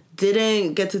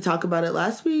didn't get to talk about it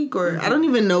last week, or I don't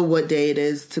even know what day it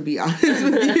is, to be honest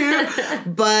with you.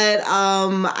 But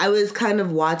I was kind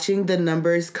of watching the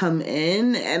numbers come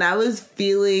in, and I was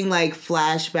feeling like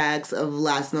flashbacks of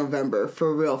last November,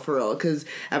 for real. Because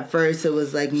at first it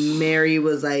was like Mary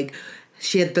was like,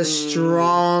 she had the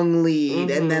strong lead,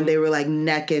 and then they were like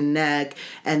neck and neck,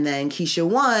 and then Keisha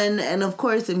won, and of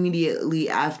course immediately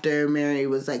after, Mary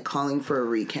was like calling for a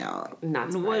recount.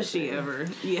 Not was she ever?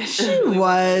 Yeah, She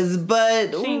was,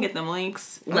 but she didn't get them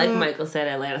links. Like Michael said,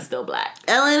 Atlanta's still black.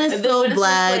 Atlanta's still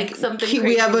black. Like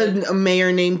we have a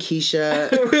mayor named Keisha.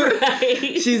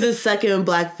 Right. She's the second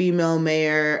black female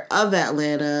mayor of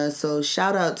Atlanta, so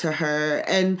shout out to her.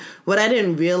 And what I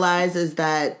didn't realize is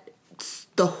that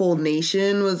the whole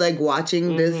nation was like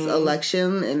watching this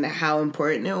election and how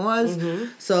important it was.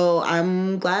 So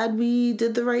I'm glad we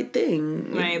did the right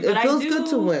thing. Right, It feels good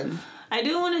to win. I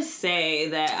do want to say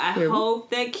that I hope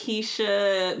that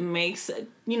Keisha makes,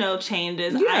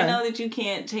 changes. Yeah. I know that you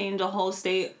can't change a whole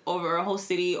state over a whole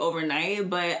city overnight,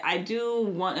 but I do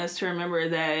want us to remember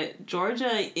that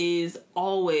Georgia is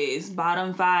always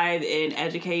bottom 5 in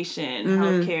education,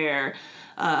 healthcare,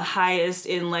 highest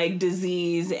in like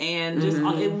disease, and just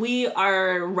we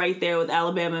are right there with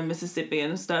Alabama and Mississippi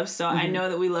and stuff. So I know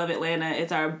that we love Atlanta.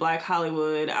 It's our Black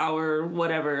Hollywood, our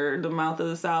whatever, the mouth of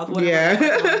the South, whatever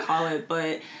you want to call it.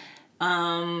 But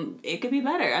it could be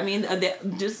better. I mean,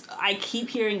 I keep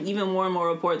hearing even more and more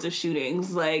reports of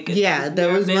shootings. Like,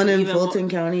 there was one in Fulton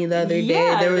County the other day.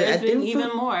 There's been even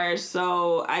more.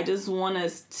 So I just want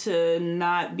us to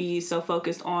not be so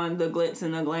focused on the glitz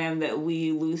and the glam that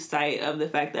we lose sight of the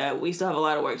fact that we still have a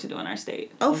lot of work to do in our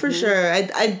state. Oh, for sure.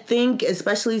 I think,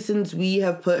 especially since we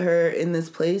have put her in this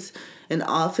place, in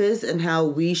office, and how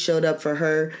we showed up for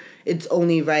her, it's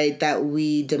only right that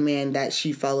we demand that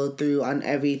she follow through on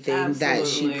everything that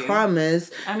she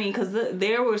promised. I mean, because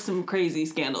there were some crazy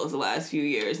scandals the last few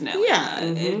years now. Yeah.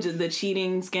 The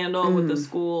cheating scandal with the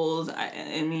schools,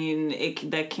 I mean,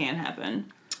 that can't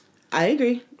happen. I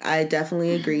agree. I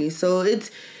definitely agree. So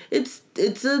it's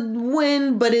a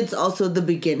win, but it's also the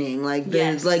beginning. Like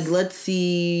there's let's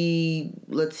see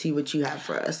what you have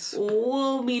for us.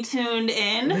 We'll be tuned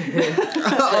in. We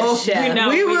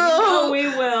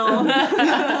will.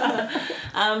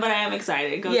 But I am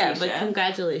excited. Go Keisha. But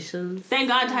congratulations. Thank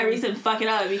God Tyrese didn't fuck it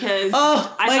up, because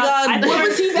God, what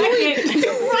was he doing?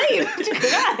 Right.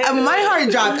 And my heart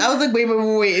dropped. I was like,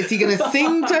 wait. Is he gonna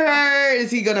sing to her?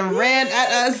 Is he gonna rant at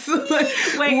us?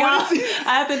 Wait, y'all. I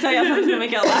have to tell y'all something's gonna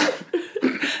make y'all laugh.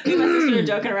 Me and my sister were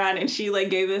joking around, and she like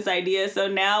gave this idea. So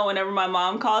now, whenever my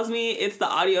mom calls me, it's the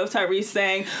audio of Tyrese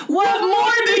saying, "What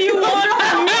more do you want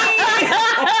from me?"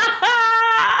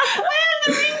 Where's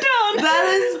the ringtone? That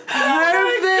is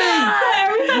perfect. So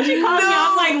every time she calls me,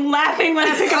 I'm like laughing when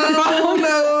I pick up the phone.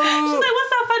 No. She's like, "What's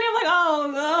so funny?" I'm like, "Oh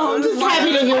no." I'm just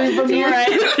happy to hear it from you.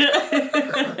 Right.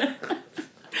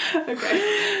 Okay.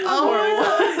 Oh my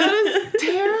God, that is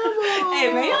terrible. Hey,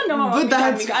 man, y'all know my mom. But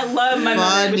that's I love my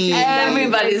mother. funny.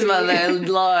 Everybody's mother,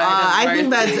 Lord. I think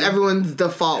that's everyone's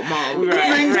default mom.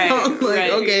 Right.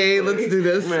 Okay, let's do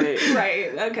this.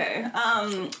 Right. Okay.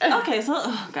 Okay. So,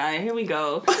 God, here we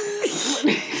go.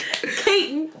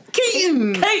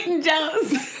 Keaton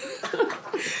Jones.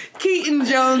 Keaton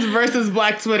Jones versus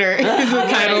Black Twitter is the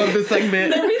title of the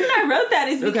segment. The reason I wrote that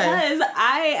is because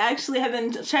I actually have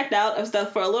been checked out of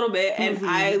stuff for a little bit, and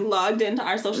I logged into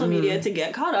our social media to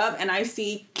get caught up, and I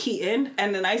see Keaton,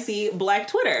 and then I see Black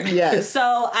Twitter. Yes.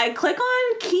 So I click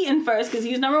on Keaton first because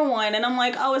he's number 1, and I'm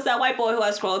like, oh, it's that white boy who I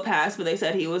scrolled past, but they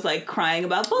said he was like crying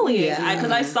about bullying.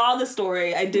 Because I saw the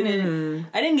story, I didn't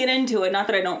get into it. Not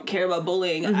that I don't care about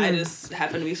bullying. I just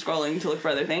happened to be scrolling to look for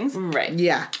other things. Right.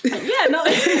 Yeah. Yeah. No.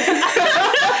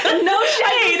 No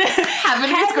shade. Haven't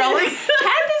been scrolling.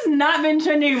 Had this not been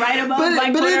trending right above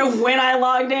Black Twitter when I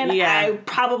logged in, I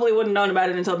probably wouldn't known about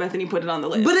it until Bethany put it on the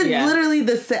list. But it's literally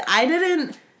the same. I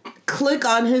didn't click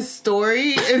on his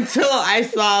story until I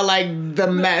saw like the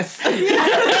mess. I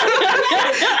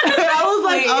was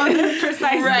like, oh, this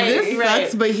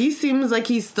sucks, but he seems like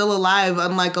he's still alive,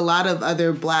 unlike a lot of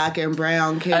other black and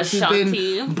brown kids who've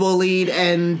been bullied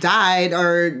and died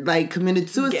or like committed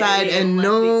suicide, and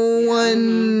no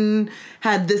one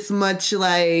had this much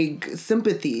like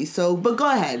sympathy. So, but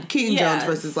go ahead, Keaton Jones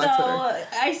versus Black Twitter. So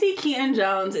I see Keaton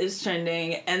Jones is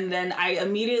trending, and then I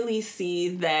immediately see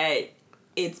that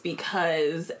it's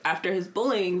because after his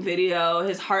bullying video,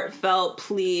 his heartfelt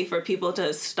plea for people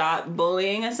to stop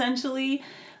bullying, essentially,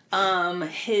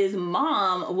 his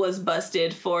mom was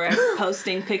busted for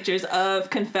posting pictures of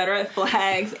Confederate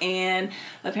flags and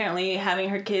apparently having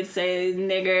her kids say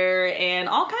nigger and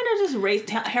all kind of just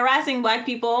harassing black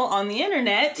people on the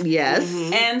internet. Yes.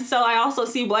 Mm-hmm. And so I also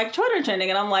see Black Twitter trending,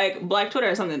 and I'm like, Black Twitter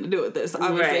has something to do with this,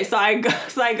 obviously. Right. So I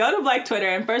go to Black Twitter,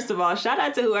 and first of all, shout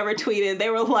out to whoever tweeted. They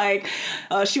were like,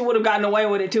 she would have gotten away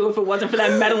with it too if it wasn't for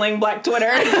that meddling Black Twitter.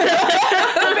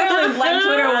 Apparently Black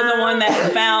Twitter was the one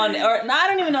that found, or I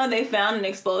don't even know if they found and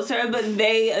exposed her, but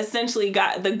they essentially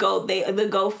got the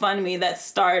GoFundMe that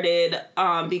started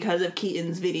because of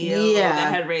Keaton's video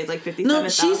that had raised like $57,000. No,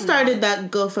 she started that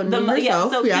GoFundMe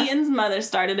herself. Keaton's mother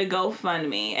started a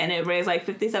GoFundMe, and it raised like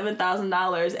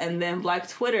 $57,000. And then Black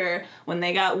Twitter, when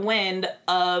they got wind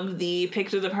of the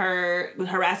pictures of her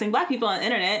harassing black people on the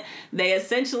internet, they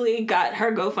essentially got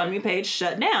her GoFundMe page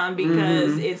shut down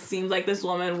because it seemed like this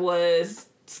woman was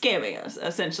scamming us,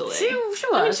 essentially. She was.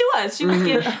 I mean, she was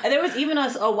scamming. And there was even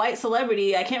a white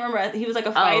celebrity, I can't remember, he was like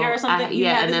a fighter or something.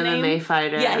 An MMA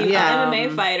fighter. Yeah, he was an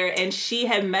MMA fighter, and she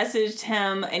had messaged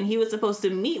him, and he was supposed to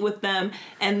meet with them,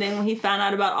 and then when he found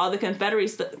out about all the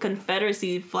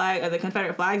Confederacy flag, or the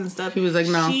Confederate flags and stuff, he was like,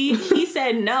 no. He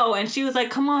said no, and she was like,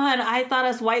 come on, I thought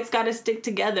us whites gotta stick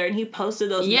together, and he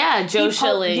posted those. Yeah, Joe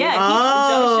Schilling.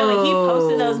 Joe Schilling, he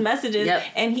posted those messages,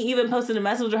 and he even posted a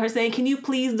message to her saying, can you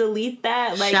please delete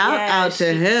that? Like, shout out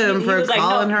to him for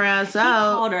calling her ass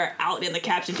out. He called her out in the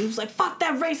caption. He was like, fuck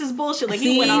that racist bullshit. Like,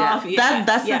 he went off.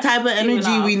 That's the type of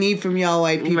energy we need from y'all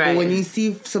white people. Right. When you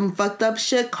see some fucked up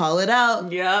shit, call it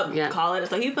out. Yep. Call it.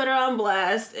 So he put her on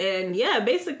blast. And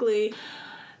basically,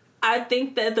 I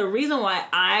think that the reason why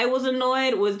I was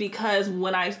annoyed was because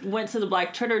when I went to the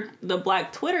Black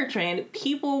Twitter trend,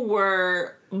 people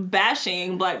were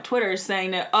bashing Black Twitter,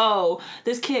 saying that, oh,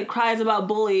 this kid cries about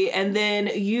bully, and then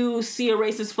you see a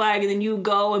racist flag and then you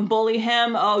go and bully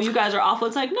him. Oh, you guys are awful.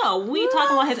 It's like, no, we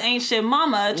talking about his ain't shit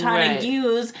mama trying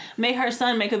to make her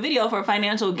son make a video for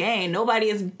financial gain. Nobody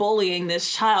is bullying this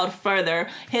child further.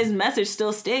 His message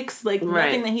still sticks. Like,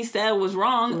 nothing that he said was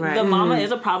wrong. The mama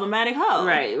is a problematic hoe.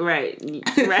 Right. and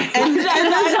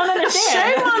I don't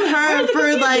understand. Shame on her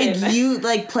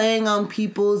for playing on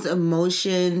people's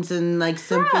emotions and like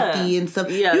sympathy and stuff.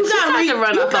 Yeah, you got to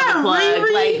run up on the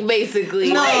plug, like,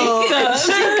 basically. No, she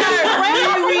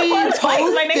got Riri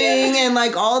posting and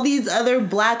like all these other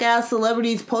black ass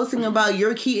celebrities posting about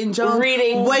your Keaton Jones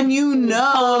reading when you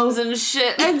know poems and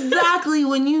shit. Exactly,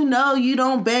 when you know you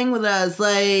don't bang with us,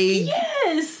 like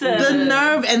the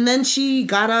nerve. And then she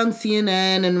got on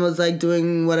CNN and was like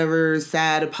doing whatever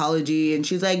sad apology, and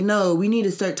she's like, no, we need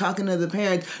to start talking to the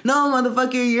parents. No,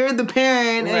 motherfucker, you're the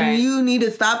parent, and you need to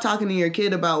stop talking to your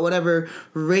kid about whatever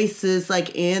racist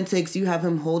like antics you have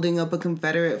him holding up a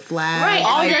Confederate flag. Right.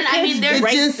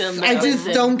 I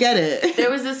just don't get it.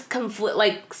 There was this conflict,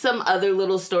 like some other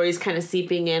little stories kind of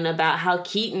seeping in about how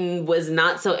Keaton was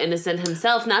not so innocent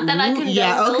himself. Not that I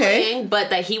condone bullying, but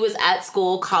that he was at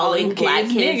school calling black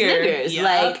kids niggers. Yep.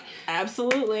 Like,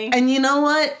 absolutely. And you know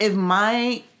what? You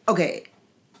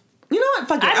know what?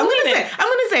 Fuck it. I'm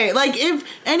gonna say it. Like, if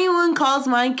anyone calls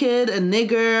my kid a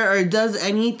nigger or does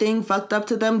anything fucked up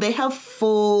to them, they have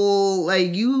full,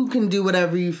 like, you can do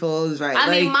whatever you feel is right. I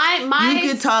mean, you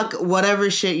could talk whatever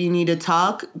shit you need to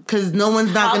talk, because no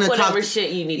one's not gonna talk whatever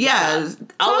shit you need to talk.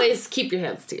 Always keep your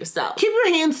hands to yourself. Keep your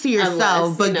hands to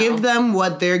yourself, but give them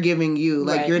what they're giving you.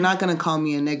 Like, you're not gonna call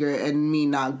me a nigger and me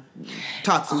not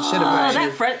talk some shit about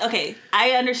it. Okay,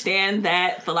 I understand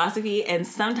that philosophy, and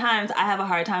sometimes I have a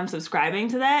hard time subscribing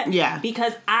to that. Yeah.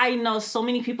 Because I know so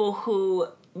many people who,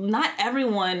 not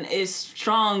everyone is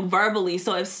strong verbally,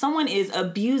 so if someone is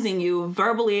abusing you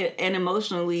verbally and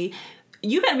emotionally,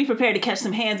 you better be prepared to catch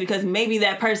some hands, because maybe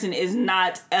that person is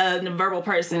not a verbal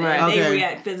person and they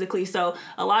react physically. So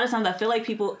a lot of times I feel like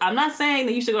people, I'm not saying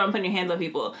that you should go out and put your hands on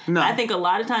people. No. I think a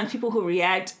lot of times people who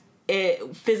react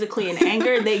physically in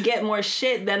anger, they get more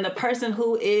shit than the person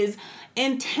who is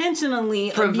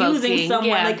intentionally abusing someone.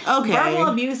 Like, verbal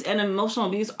abuse and emotional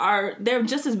abuse they're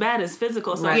just as bad as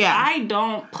physical. So I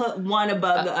don't put one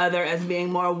above the other as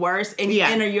being more worse, and you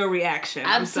enter your reaction.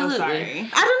 Absolutely. I'm so sorry.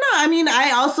 I don't know. I mean,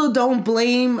 I also don't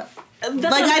blame.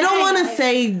 I don't want to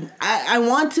say, I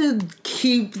want to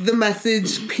keep the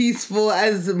message peaceful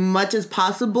as much as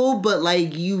possible, but,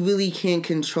 like, you really can't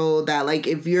control that. Like,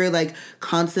 if you're, like,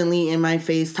 constantly in my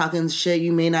face talking shit,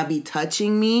 you may not be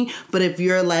touching me, but if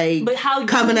you're, like,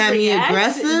 coming at me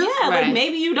aggressive. Like,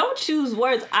 maybe you don't choose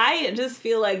words. I just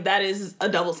feel like that is a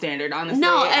double standard, honestly.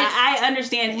 No, I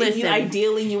understand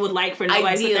ideally you would like for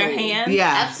nobody to put their hands.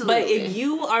 Yeah. Absolutely. But if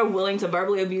you are willing to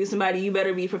verbally abuse somebody, you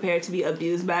better be prepared to be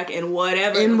abused back in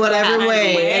whatever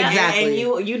way, exactly.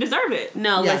 and you deserve it.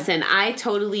 No, listen, I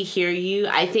totally hear you.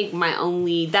 I think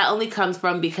that only comes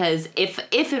from because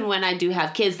if and when I do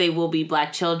have kids, they will be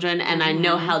black children, and I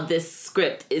know how this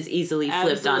script is easily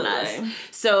flipped on us.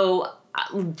 So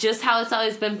just how it's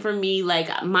always been for me,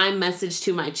 like, my message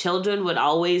to my children would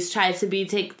always try to be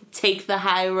take the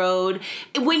high road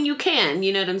when you can,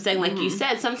 you know what I'm saying? Like you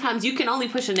said, sometimes you can only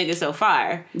push a nigga so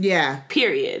far. Yeah.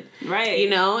 Period. Right. You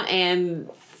know, and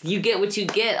you get what you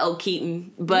get, oh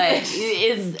Keaton. But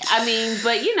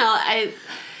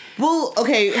Well,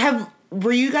 okay,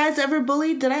 were you guys ever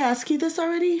bullied? Did I ask you this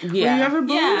already? Yeah. Were you ever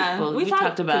bullied? Yeah. Well, we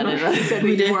talked about it. You said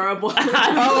we were a bully.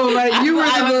 Oh, right. You were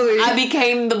the bully. I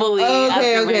became the bully.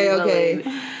 Okay.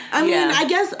 I mean, Yeah. I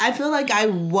guess I feel like I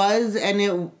was,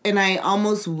 and I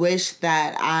almost wish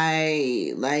that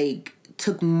I, like,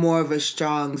 took more of a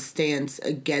strong stance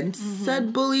against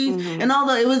said bullies. And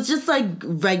although it was just like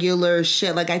regular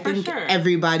shit, like I think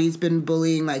everybody's been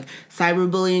bullying, like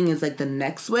cyberbullying is like the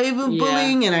next wave of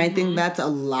bullying, and I think that's a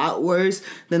lot worse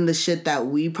than the shit that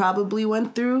we probably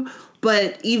went through.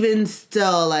 But even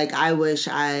still, like, I wish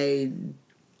I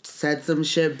said some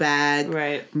shit back,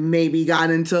 right? Maybe got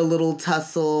into a little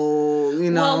tussle, you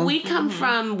know. Well, we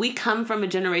come from a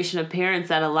generation of parents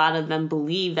that a lot of them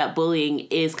believe that bullying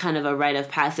is kind of a rite of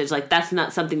passage. Like, that's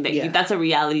not something that that's a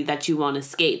reality that you won't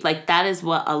escape. Like, that is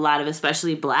what a lot of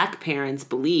especially black parents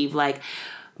believe. Like,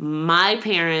 my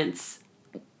parents,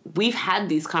 we've had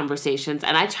these conversations,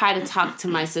 and I try to talk to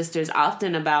my sisters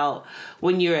often about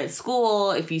when you're at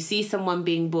school, if you see someone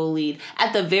being bullied,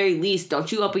 at the very least,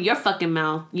 don't you open your fucking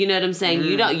mouth. You know what I'm saying?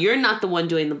 You're not the one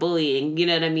doing the bullying. You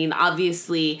know what I mean?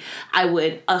 Obviously, I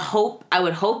would hope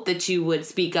that you would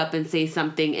speak up and say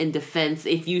something in defense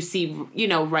if you see, you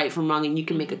know, right from wrong, and you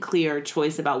can make a clear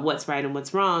choice about what's right and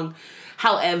what's wrong.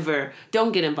 However,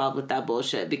 don't get involved with that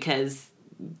bullshit, because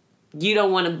you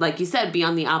don't want to, like you said, be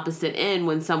on the opposite end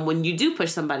when you do push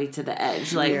somebody to the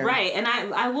edge. Like, right. And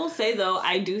I will say, though,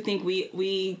 I do think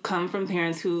we come from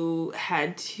parents who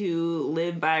had to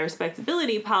live by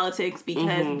respectability politics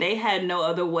because they had no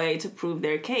other way to prove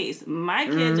their case. My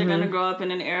kids are going to grow up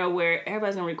in an era where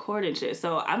everybody's going to record and shit.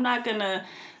 So I'm not going to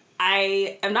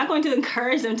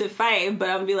encourage them to fight, but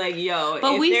I'm going to be like, yo.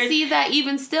 But we see that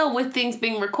even still with things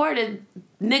being recorded,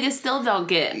 niggas still don't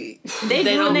get. It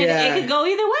could go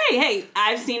either way. Hey,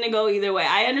 I've seen it go either way.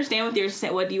 I understand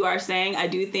what you are saying. I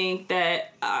do think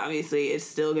that obviously it's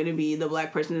still going to be the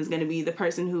black person is going to be the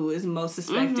person who is most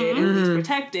suspected and least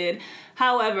protected.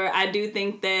 However, I do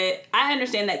think that I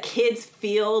understand that kids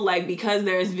feel like because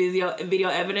there's video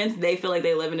evidence, they feel like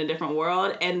they live in a different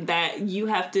world, and that you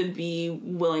have to be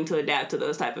willing to adapt to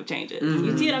those type of changes.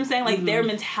 You see what I'm saying? Like, their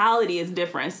mentality is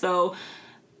different. So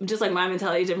just like my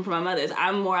mentality is different from my mother's.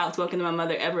 I'm more outspoken than my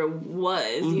mother ever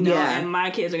was, you know, and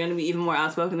my kids are going to be even more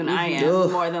outspoken than I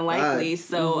am, more than likely.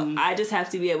 So I just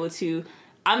have to be able to,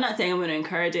 I'm not saying I'm going to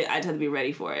encourage it, I just have to be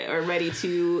ready for it, or ready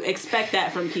to expect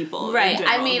that from people. Right.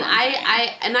 I mean,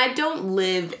 I don't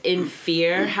live in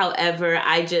fear. However,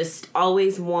 I just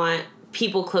always want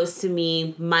people close to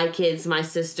me, my kids, my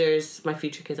sisters, my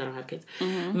future kids, I don't have kids,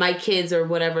 my kids or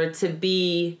whatever, to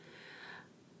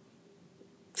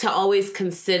always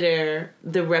consider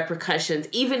the repercussions,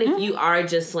 even if you are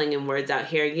just slinging words out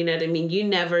here. You know what I mean? You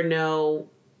never know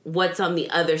what's on the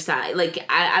other side. Like,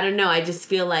 I don't know. I just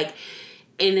feel like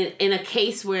in a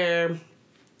case where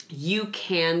you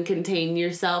can contain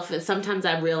yourself, sometimes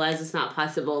I realize it's not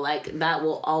possible. Like, that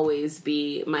will always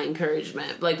be my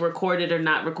encouragement. Like, recorded or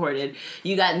not recorded,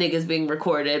 you got niggas being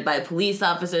recorded by police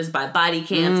officers, by body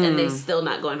cams, and they still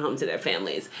not going home to their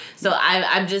families. So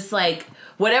I'm just like,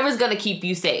 whatever's gonna keep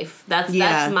you safe. That's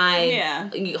my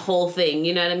whole thing.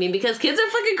 You know what I mean? Because kids are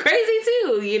fucking crazy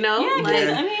too. You know? Yeah. Like,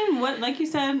 I mean, like you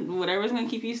said, whatever's gonna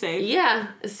keep you safe. Yeah.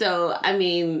 So I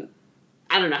mean,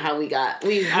 I don't know how we got.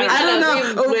 We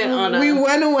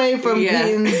went away from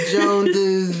Keaton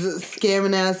Jones's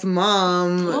scamming ass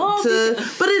mom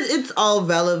but it's all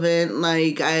relevant.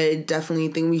 Like, I definitely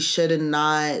think we should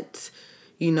not,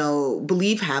 you know,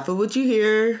 believe half of what you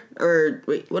hear, or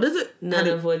wait, what is it? None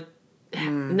of what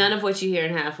you hear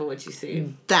and half of what you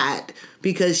see. That,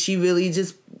 because she really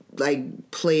just,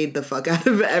 like, played the fuck out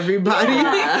of everybody.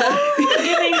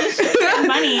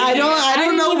 Money. I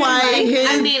don't know why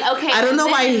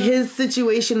why his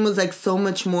situation was, like, so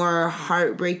much more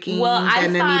heartbreaking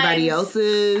than anybody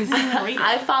else's.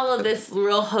 I follow this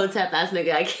real hotep ass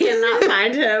nigga. I cannot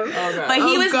find him. But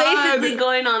he was basically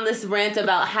going on this rant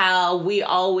about how we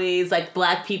always, like,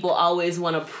 black people always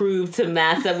want to prove to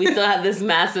massa. We still have this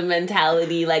massa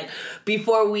mentality. Like,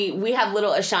 before we have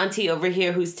little Ashanti over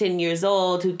here who's 10 years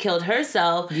old who killed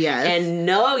herself. Yes. And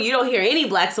no, you don't hear any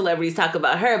black celebrities talk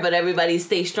about her, but everybody's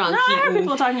stay strong. No, I heard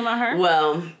people talking about her.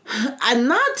 Well, I'm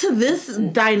not to this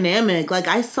dynamic. Like,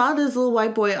 I saw this little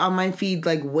white boy on my feed,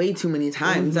 like, way too many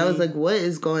times. I was like, what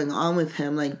is going on with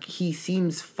him? Like, he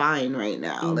seems fine right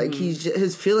now. Like,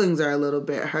 his feelings are a little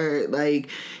bit hurt. Like,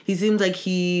 he seems like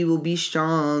he will be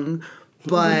strong,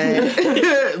 but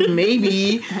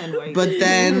maybe. But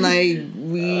then, like,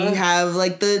 we have,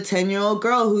 like, the 10-year-old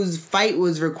girl whose fight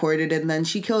was recorded and then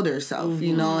she killed herself,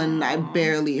 you know, and I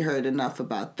barely heard enough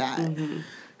about that.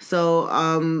 So,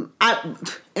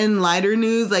 in lighter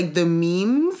news, like, the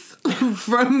memes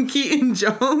from Keaton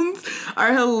Jones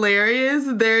are hilarious.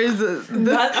 There's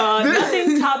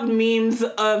nothing topped memes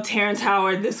of Terrence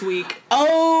Howard this week.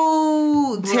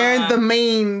 Oh, Terrence, the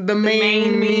main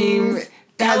meme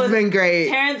has been great.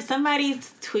 Terrence, somebody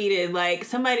tweeted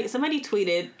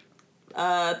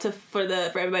for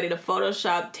everybody to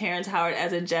Photoshop Terrence Howard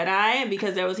as a Jedi,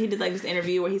 because he did like this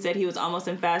interview where he said he was almost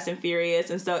in Fast and Furious,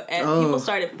 and so people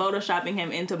started photoshopping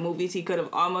him into movies he could have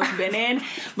almost been in,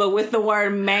 but with the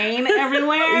word main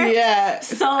everywhere. Yeah.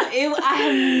 So I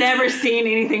have never seen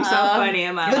anything so funny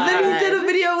in my life. But then he did a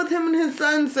video with him and his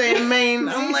son saying main.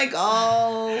 I'm like,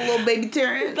 oh, little baby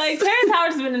Terrence. Like, Terrence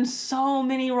Howard's been in so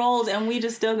many roles, and we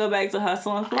just still go back to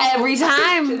Hustle and Flow. every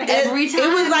time. It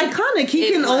was iconic.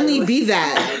 He can only be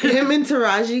that. Him and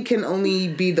Taraji can only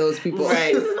be those people.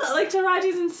 Right. Like,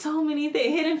 Taraji's in so many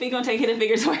things. Hidden Figures, gonna take Hidden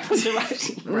Figures away from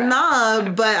Taraji. Right. Nah,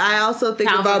 but I also think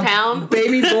Pound about for Pound.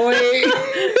 Baby Boy.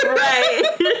 Right.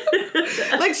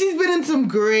 Like, she's been in some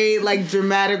great, like,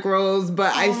 dramatic roles,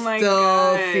 but I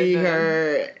still see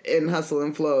her in Hustle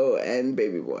and Flow and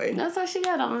Baby Boy. That's how she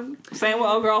got on. Same with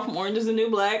old girl from Orange is the New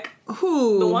Black.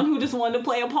 Who? The one who just wanted to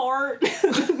play a part.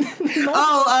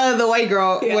 The white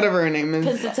girl, whatever her name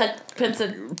is.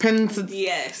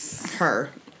 Yes. Her.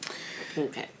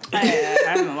 Okay. I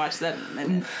haven't watched that in a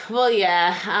minute. Well,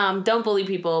 yeah. Don't bully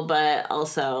people, but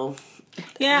also...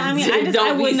 Yeah, I mean,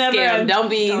 don't be never scammed. Don't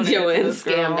be doing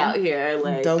scammed out here.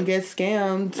 Like, don't get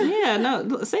scammed. Yeah,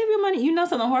 no. Save your money. You know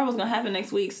something horrible's gonna happen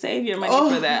next week. Save your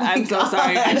money for that. I'm so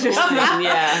sorry.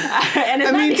 yeah. And it's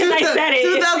not because I said it.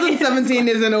 2017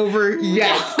 isn't over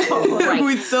yet. Right.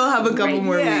 We still have a couple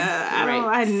more weeks.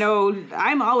 I had no.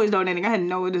 I'm always donating. I had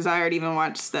no desire to even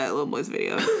watch that little boy's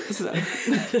video. So,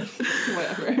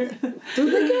 whatever.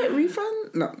 Do they get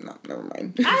refund? No, never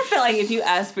mind. I feel like if you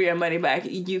ask for your money back,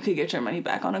 you could get your money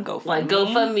back on a GoFundMe. Like,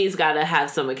 GoFundMe's got to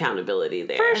have some accountability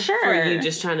there. For sure. For you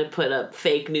just trying to put up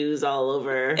fake news all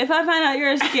over. If I find out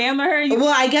you're a scammer,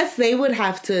 well, I guess they would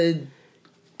have to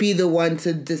be the one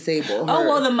to disable her. Oh,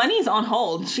 well, the money's on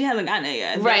hold. She hasn't gotten it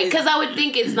yet. Right, because I would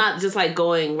think it's not just like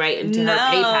going right into her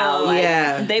PayPal.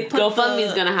 Like, they put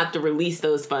GoFundMe's gonna have to release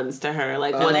those funds to her.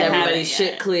 Like, once everybody's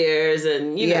shit clears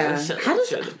and, you know.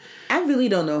 I really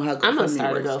don't know how GoFundMe I'm gonna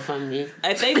start works. a GoFundMe.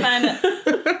 If they find...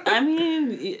 I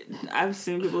mean, I've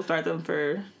seen people start them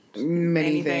for...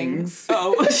 many things.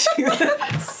 Oh,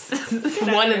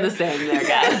 one and the same there,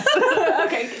 guys.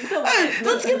 Okay, cool.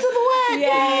 Let's get to the wet.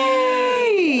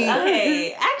 Yay!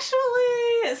 Okay,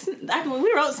 actually,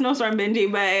 we wrote Snowstorm Benji,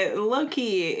 but low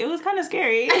key, it was kind of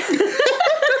scary.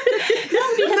 No,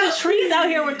 because the trees out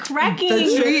here were cracking.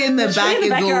 The tree in the back is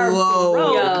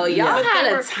low. Yo, y'all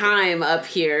had a time up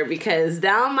here because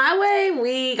down my way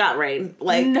we got rain.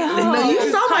 Like, no,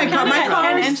 you saw my car. My car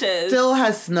 10 inches. Still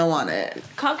has snow on it.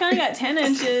 Cobb County got 10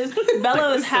 inches.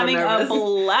 Bella is having a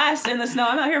blast in the snow.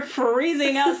 I'm out here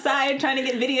freezing outside trying to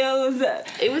get videos.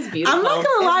 It was beautiful. I'm not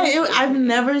gonna lie. I've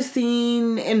never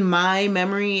seen, in my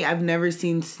memory, I've never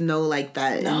seen snow like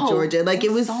that in Georgia. Like,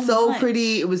 it was so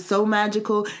pretty. It was so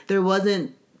magical. There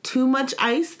wasn't too much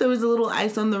ice. There was a little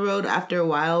ice on the road after a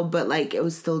while, but like it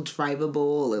was still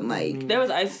drivable and like there was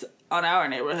ice on our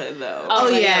neighborhood though. Oh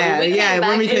yeah.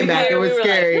 When we came back, it was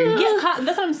scary. Like,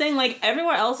 that's what I'm saying. Like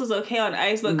everywhere else was okay on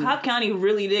ice, but Cobb County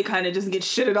really did kind of just get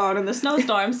shitted on in the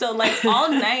snowstorm. So like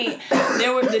all night,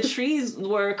 the trees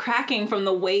were cracking from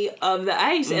the weight of the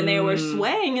ice, and they were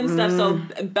swaying and stuff. So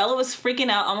Bella was freaking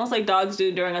out, almost like dogs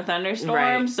do during a thunderstorm.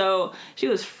 Right. So she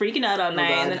was freaking out all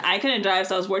night, and then I couldn't drive,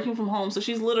 so I was working from home. So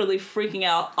she's literally freaking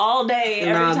out all day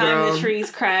every time the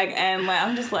trees crack, and like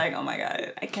I'm just like, oh my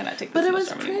god, I cannot take this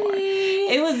snowstorm anymore.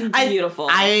 It was beautiful.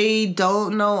 I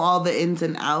don't know all the ins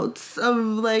and outs of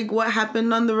like what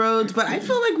happened on the roads, but I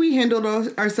feel like we handled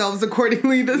ourselves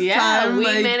accordingly this time. Yeah, we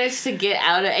like, managed to get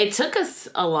out of. It took us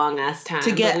a long ass time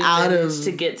to get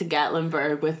to get to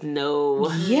Gatlinburg with no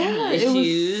issues.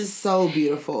 It was so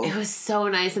beautiful. It was so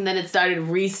nice, and then it started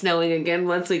re-snowing again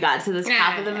once we got to the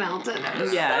top of the mountain. It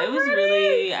was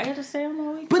really. I got to stay on the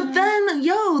weekend. But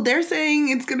then, they're saying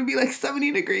it's gonna be like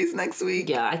 70 degrees next week.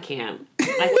 Yeah, I can't.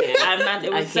 I'm not.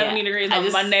 It was 70 degrees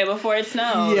on Monday before it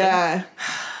snowed. Yeah.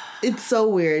 It's so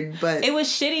weird, but it was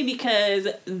shitty because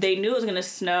they knew it was gonna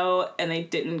snow and they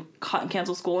didn't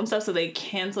cancel school and stuff, so they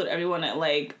canceled everyone at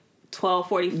like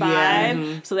 12:45.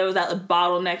 Yeah. So there was that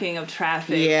botonecking of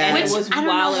traffic. Yeah. And Which it was I don't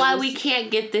know why we can't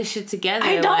get this shit together.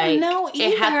 I don't know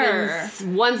either. It happens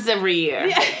once every year.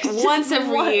 Yeah, once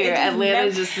every year, Atlanta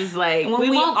never, just is like, when we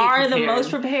won't be are the prepared. most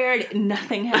prepared,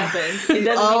 nothing happens. It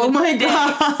doesn't oh even my stick.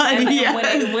 god, And then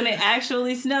yes. when it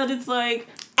actually snowed, it's like,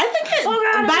 I think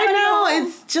by now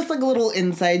it's just like a little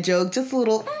inside joke, just a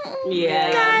little.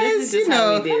 Yeah, guys, this is just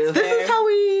how we do. This is how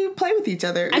we play with each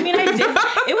other. I mean, I did.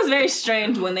 It was very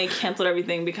strange when they canceled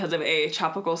everything because of a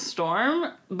tropical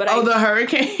storm. But the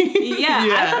hurricane.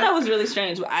 Yeah, I thought that was really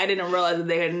strange. But I didn't realize that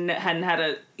they hadn't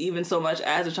had even so much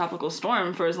as a tropical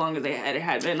storm for as long as they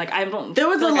had been. Like, I don't. There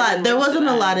was a lot. There wasn't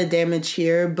a lot of of damage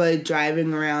here, but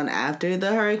driving around after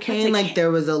the hurricane, like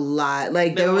there was a lot.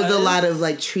 Like there was a lot of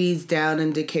like trees down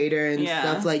in Decatur and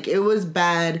stuff. Like it was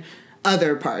bad.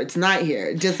 Other parts, not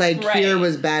here. Just like here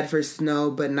was bad for snow,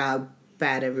 but not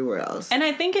bad everywhere else. And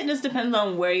I think it just depends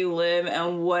on where you live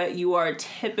and what you are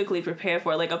typically prepared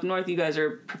for. Like up north, you guys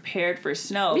are prepared for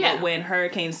snow, but when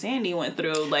Hurricane Sandy went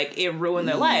through, like it ruined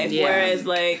their life. Yeah. Whereas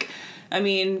like, I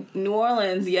mean, New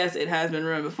Orleans, yes, it has been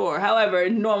ruined before. However,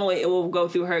 normally it will go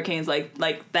through hurricanes like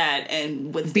that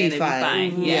and withstand it be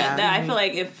fine. Mm-hmm. Yeah. I feel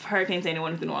like if Hurricane Sandy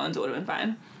went through New Orleans, it would have been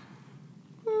fine.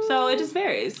 So it just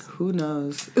varies. Who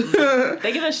knows?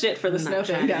 They give us shit for the snow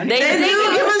thing down here. They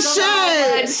give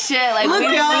us shit. Like, look,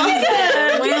 y'all.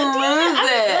 We lose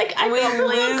it. Like, I feel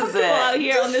really comfortable out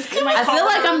here on this. I feel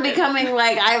like I'm becoming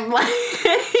like I'm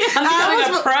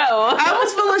becoming a pro. I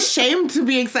almost feel ashamed to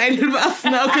be excited about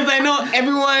snow because I know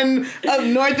everyone up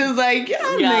north is like,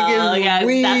 niggas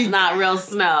weak. That's not real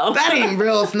snow. That ain't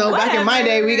real snow. Back in my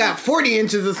day, we got 40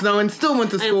 inches of snow and still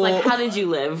went to school. And it's like, how did you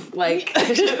live? Like,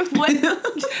 what?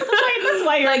 That's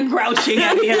why you're like grouching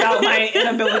at me about my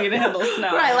inability to handle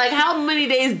snow. Right, like how many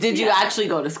days did you actually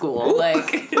go to school? Like,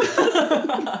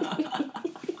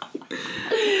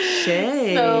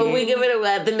 shit. So we give it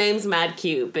a the name's mad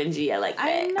cute, Benji. I like that.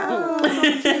 I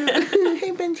know.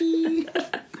 Hey, Benji.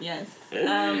 Yes.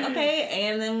 Okay,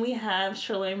 and then we have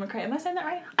Chirlane McCray. Am I saying that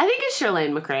right? I think it's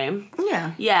Chirlane McCray.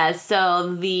 Yeah. Yeah,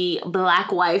 so the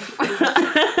black wife,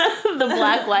 the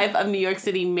black wife of New York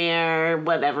City Mayor,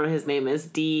 whatever his name is,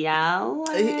 Diallo.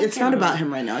 It's not about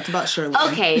him right now. It's about Shirley.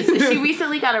 Okay, so she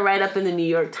recently got a write-up in the New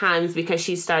York Times because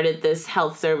she started this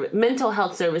mental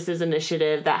health services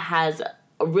initiative that has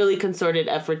a really concerted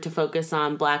effort to focus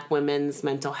on Black women's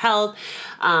mental health.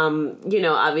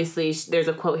 Obviously, there's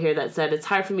a quote here that said, "It's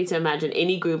hard for me to imagine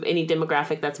any group, any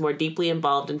demographic that's more deeply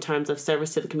involved in terms of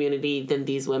service to the community than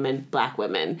these women, Black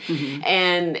women." Mm-hmm.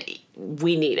 And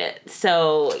we need it.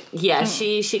 So, yeah,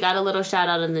 she got a little shout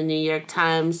out in the New York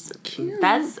Times. Cute.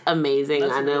 That's amazing.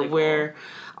 That's I know really cool. We're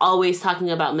always talking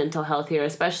about mental health here,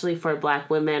 especially for Black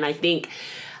women. I think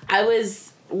I was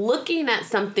looking at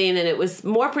something and it was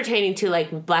more pertaining to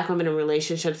like Black women in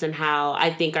relationships and how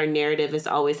I think our narrative has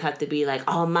always had to be like,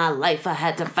 all my life I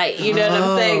had to fight. You know what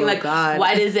I'm saying? Like, God.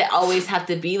 Why does it always have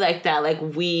to be like that? Like,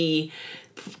 we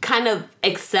kind of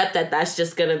accept that that's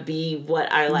just gonna be what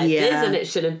our life is and it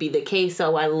shouldn't be the case.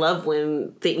 So I love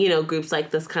when groups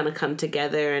like this kind of come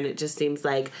together and it just seems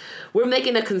like we're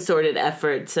making a concerted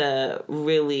effort to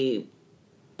really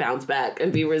bounce back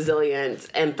and be resilient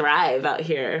and thrive out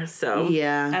here. So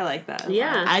yeah, I like that.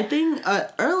 Yeah, I think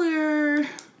earlier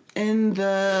in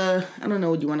the, I don't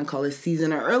know what you want to call this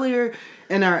season, or earlier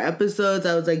in our episodes,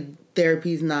 I was like,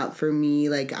 therapy's not for me.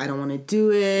 Like, I don't want to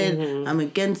do it. Mm-hmm. I'm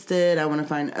against it. I want to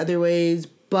find other ways.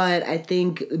 But I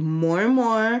think more and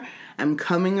more I'm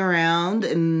coming around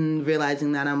and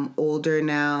realizing that I'm older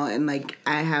now and like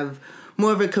I have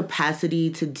more of a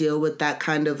capacity to deal with that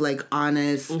kind of like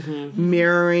honest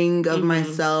mirroring of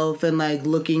myself and like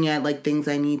looking at like things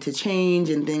I need to change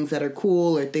and things that are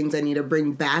cool or things I need to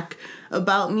bring back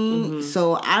about me.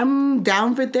 So I'm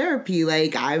down for therapy.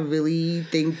 Like, I really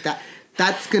think that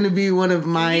that's going to be one of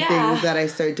my things that I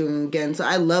start doing again. So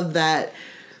I love that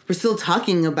we're still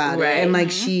talking about it. And like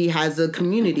she has a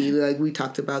community. Like, we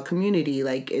talked about community.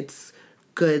 Like, it's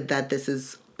good that this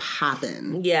is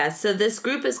poppin'. Yeah, so this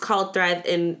group is called Thrive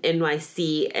in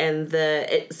NYC, and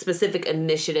the specific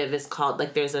initiative is called,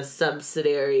 like, there's a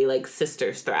subsidiary, like,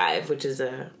 Sisters Thrive, which is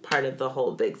a part of the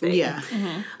whole big thing. Yeah.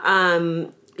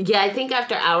 Yeah, I think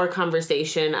after our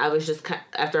conversation,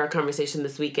 after our conversation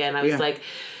this weekend, I was like,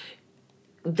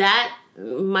 that,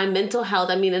 my mental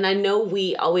health, I mean, and I know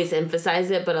we always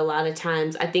emphasize it, but a lot of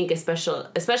times, I think especially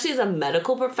as a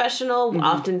medical professional,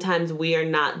 oftentimes we are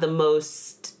not the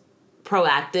most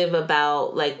proactive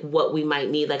about like what we might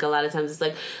need. Like a lot of times it's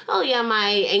like, oh yeah, my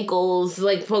ankle's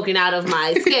like poking out of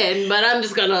my skin, but I'm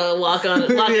just gonna walk it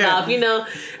off, you know?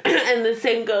 And the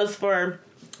same goes for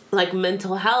like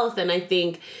mental health. And I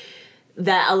think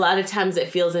that a lot of times it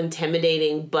feels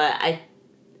intimidating, but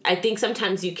I think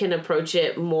sometimes you can approach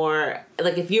it more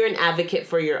like if you're an advocate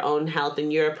for your own health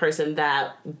and you're a person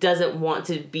that doesn't want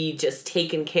to be just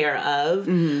taken care of,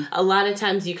 a lot of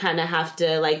times you kind of have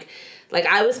to like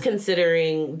I was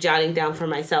considering jotting down for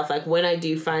myself, like when I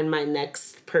do find my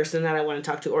next person that I want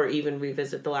to talk to, or even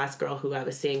revisit the last girl who I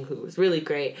was seeing who was really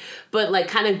great, but like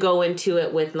kind of go into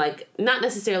it with like not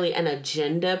necessarily an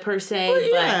agenda per se,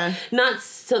 but not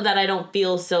so that I don't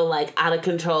feel so like out of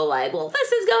control, like, well,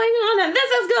 this is going on and this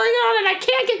is going on and I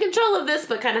can't get control of this,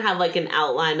 but kind of have like an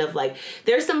outline of like,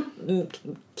 there's some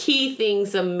key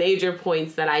things, some major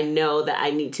points that I know that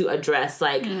I need to address,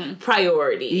 like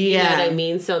priority, you know what I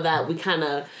mean? So that we kind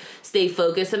of stay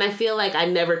focused. And I feel like I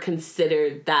never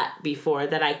considered that before,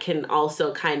 that I can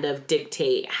also kind of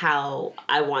dictate how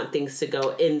I want things to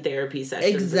go in therapy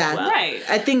sessions. Exactly. As well. Right.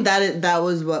 I think that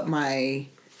was what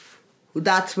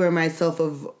that's where my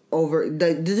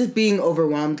just being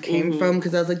overwhelmed came from,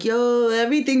 because I was like, yo,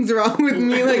 everything's wrong with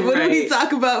me. Like, what do we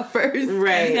talk about first?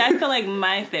 Right. See, I feel like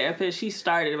my therapist, she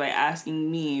started by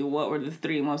asking me what were the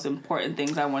 3 most important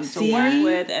things I wanted to work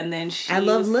with, and then I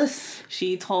love lists.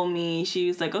 She told me, she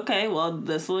was like, okay, well,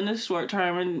 this one is short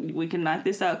term and we can knock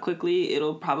this out quickly.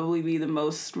 It'll probably be the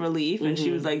most relief. And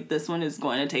she was like, this one is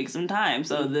going to take some time.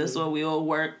 So this one we will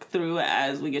work through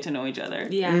as we get to know each other.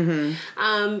 Yeah.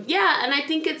 And I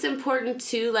think it's important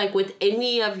too, like with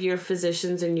any of your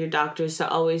physicians and your doctors, to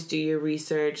always do your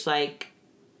research, like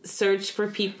search for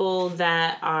people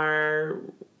that are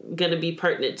going to be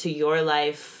pertinent to your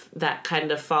life, that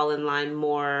kind of fall in line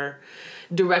more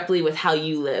directly with how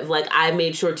you live. Like, I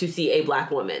made sure to see a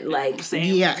black woman. Like,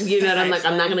 Same. Yes. you know what I'm like?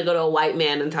 I'm not going to go to a white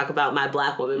man and talk about my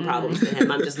black woman problems to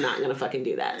him. I'm just not going to fucking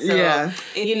do that. So,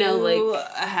 If you know, you like,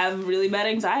 have really bad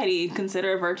anxiety,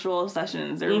 consider virtual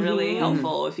sessions. They're really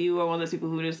helpful. If you are one of those people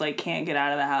who just like can't get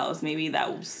out of the house, maybe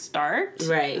that will start.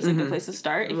 Right. It's a good place to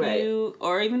start. If you,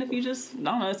 or even if you just, I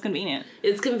don't know, it's convenient.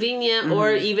 It's convenient,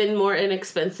 or even more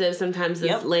inexpensive. Sometimes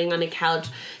it's laying on a couch.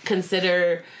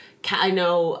 Consider, I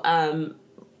know,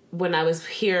 when I was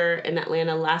here in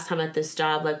Atlanta last time at this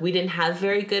job, like, we didn't have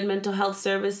very good mental health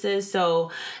services.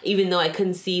 So even though I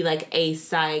couldn't see like a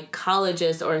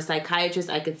psychologist or a psychiatrist,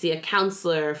 I could see a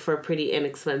counselor for pretty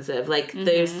inexpensive. Like,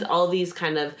 there's all these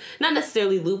kind of, not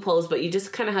necessarily loopholes, but you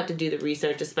just kind of have to do the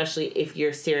research, especially if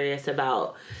you're serious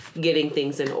about getting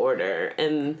things in order.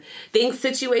 And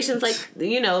situations like,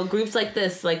 you know, groups like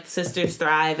this, like Sisters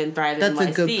Thrive and Thrive NYC. That's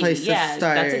a good place to start.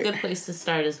 That's a good place to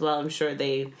start as well. I'm sure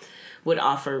they would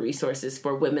offer resources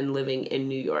for women living in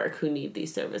New York who need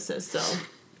these services. So,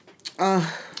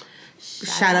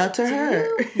 shout out to her.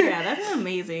 Yeah, that's an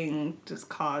amazing just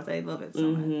cause. I love it so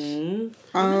much.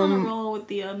 I was on a roll with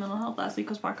the mental health last week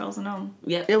because Park was known.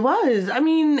 Yep. It was. I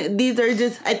mean, these are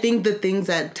just, I think the things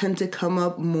that tend to come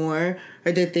up more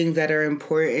are the things that are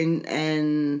important,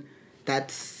 and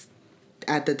that's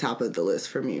at the top of the list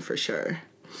for me, for sure.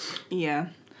 Yeah.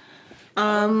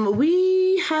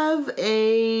 We have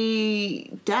a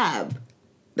dab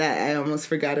that I almost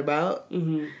forgot about.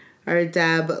 Our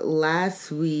dab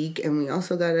last week, and we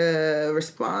also got a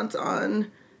response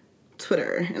on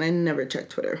Twitter, and I never check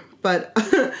Twitter. But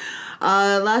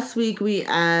last week we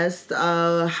asked,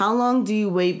 how long do you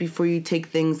wait before you take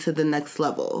things to the next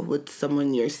level with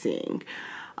someone you're seeing?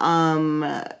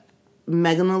 Megan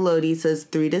Elodie says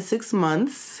 3 to 6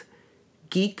 months.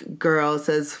 Geek Girl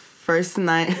says first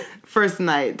night.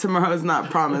 Tomorrow's not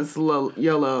promised.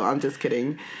 YOLO. I'm just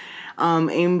kidding.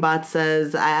 Aimbot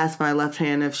says, I asked my left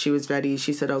hand if she was ready.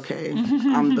 She said, okay.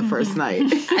 I'm the first night.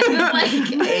 I feel like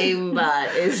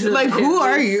Aimbot is like, who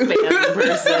are you? Spam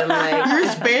person. Like, you're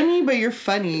spammy, but you're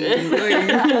funny.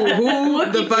 Like,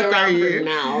 who the fuck are you?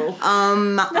 Now.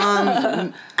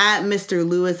 At Mr.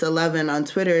 Lewis 11 on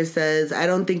Twitter says, I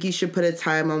don't think you should put a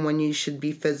time on when you should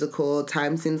be physical.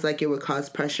 Time seems like it would cause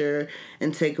pressure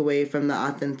and take away from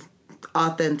the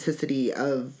authenticity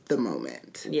of the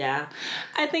moment. Yeah.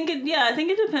 I think it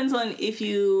depends on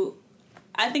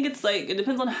it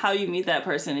depends on how you meet that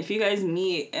person. If you guys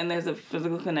meet and there's a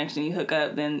physical connection, you hook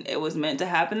up, then it was meant to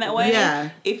happen that way. Yeah.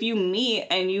 If you meet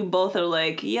and you both are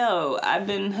like, yo, I've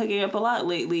been hooking up a lot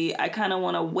lately, I kind of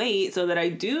want to wait so that I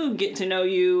do get to know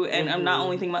you and I'm not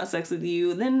only thinking about sex with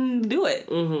you, then do it.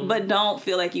 But don't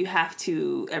feel like you have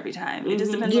to every time. It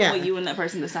just depends on what you and that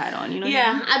person decide on. You know what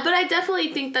I mean? But I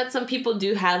definitely think that some people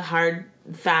do have hard,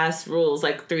 fast rules,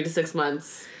 like 3 to 6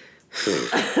 months.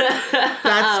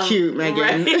 That's cute, Megan.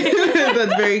 Right.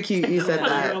 That's very cute. You said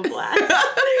that.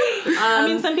 I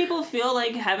mean, some people feel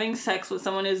like having sex with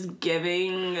someone is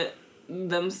giving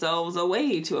themselves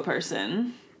away to a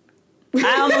person.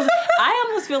 I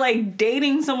almost feel like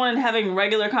dating someone and having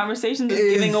regular conversations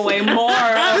is giving away more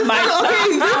of myself. Okay,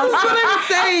 this is what I'm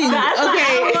saying.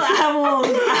 I will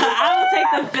take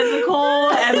the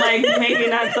physical and like maybe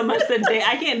not so much the date.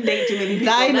 I can't date too many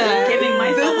people. Dinah, that are giving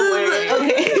myself away.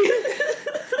 Okay.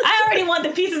 I already want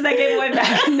the pieces that gave away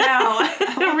back now.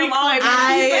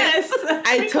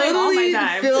 I totally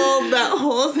feel that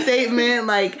whole statement.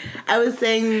 Like I was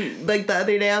saying, like the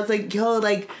other day, I was like, yo,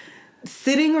 like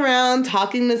sitting around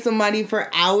talking to somebody for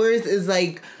hours is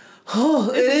like,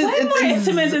 oh, it's more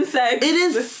intimate than sex. It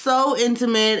is so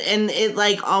intimate, and it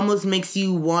like almost makes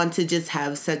you want to just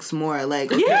have sex more.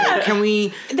 Like, okay, can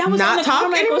we that was not on the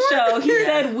talk anymore? Show. He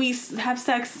said we have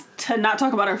sex to not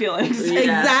talk about our feelings. Yeah.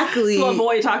 Exactly. To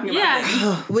avoid talking about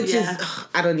things. Which is,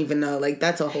 I don't even know. Like,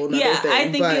 that's a whole nother thing.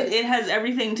 I think it has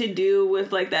everything to do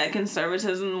with, like, that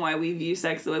conservatism, why we view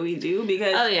sex the way we do.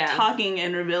 Because talking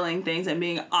and revealing things and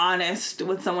being honest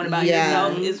with someone about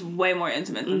yourself is way more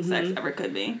intimate than sex ever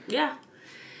could be. Yeah.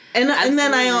 And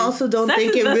then I also don't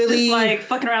think it really... Just like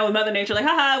fucking around with Mother Nature, like,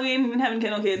 haha, we ain't even having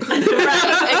no kids. Right,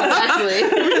 exactly.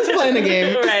 We're just playing a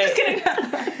game. Right. Just kidding.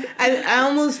 I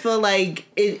almost feel like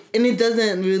it, and it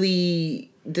doesn't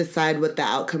really decide what the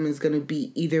outcome is going to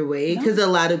be either way, because a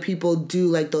lot of people do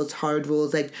like those hard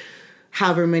rules, like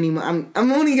however many I'm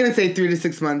only going to say 3 to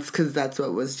 6 months because that's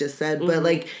what was just said, but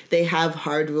like they have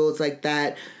hard rules like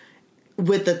that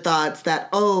with the thoughts that,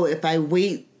 oh, if I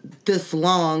wait this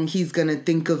long, he's gonna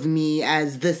think of me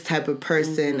as this type of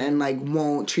person and like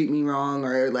won't treat me wrong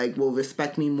or like will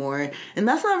respect me more. And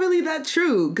that's not really that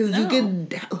true, because you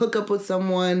could hook up with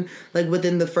someone like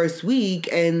within the first week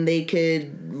and they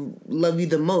could love you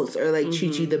the most or like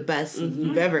treat you the best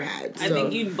you've ever had. So. I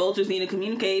think you both just need to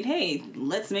communicate, hey,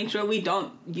 let's make sure we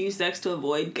don't use sex to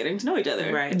avoid getting to know each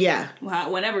other. Right. Yeah.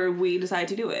 Whenever we decide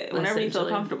to do it. Whenever you feel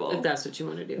comfortable. If that's what you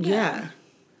want to do. Yeah.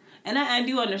 And I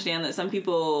do understand that some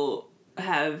people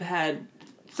have had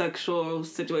sexual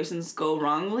situations go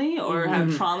wrongly or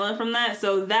have trauma from that.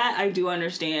 So that I do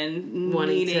understand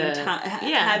needing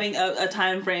having a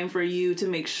time frame for you to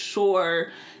make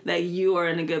sure that you are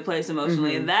in a good place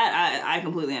emotionally. That I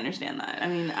completely understand that. I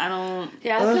mean, I don't...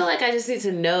 Yeah, I feel like I just need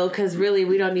to know, because really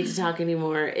we don't need to talk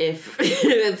anymore if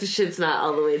shit's not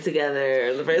all the way together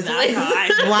in the first place.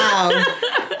 Wow.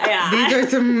 Yeah, These are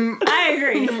some... I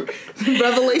agree.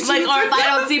 Revelations. Like, or if I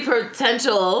don't see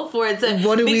potential for it to...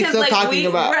 What are we still talking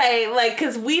about? Right, like,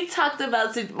 because we've talked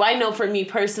about... I know for me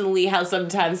personally how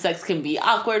sometimes sex can be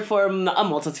awkward for a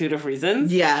multitude of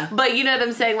reasons. Yeah. But you know what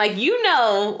I'm saying? Like, you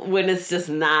know when it's just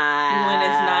not... When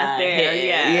it's not there,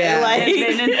 yeah. Like,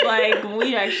 and then it's like,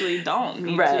 we actually don't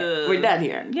need to... We're done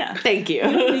here. Yeah. Thank you.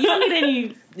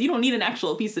 You don't need an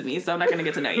actual piece of me, so I'm not going to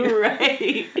get to know you.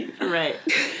 Right. Right.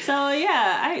 So,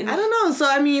 yeah. I don't know. So,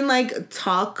 I mean, like,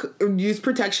 use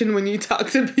protection when you talk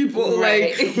to people.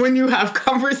 Right. Like, when you have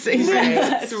conversations.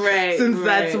 Right. Since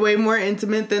that's way more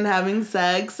intimate than having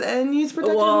sex. And use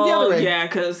protection the other way. Yeah,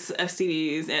 because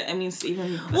STDs, I mean,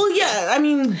 even... Well, yeah, I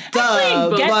mean, duh.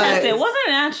 Get tested. Wasn't it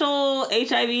an actual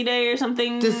HIV day or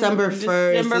something? December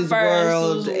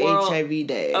 1st is World HIV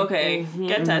Day. Okay.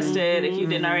 Get tested if you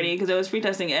didn't already, because it was free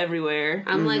testing everywhere.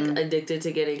 I'm like addicted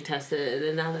to getting tested,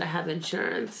 and now that I have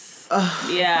insurance,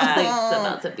 yeah, it's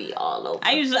about to be all over.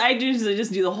 I usually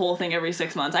just do the whole thing every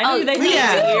 6 months. I know they take a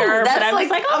That's year, but I was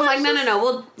like, I'm like,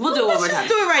 no, we'll do it one more time. Let's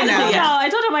do it right now. I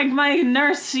told her my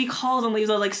nurse, she calls and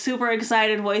leaves a like super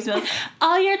excited voicemail.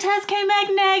 All your tests came back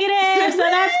negative, so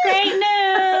that's great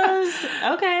news.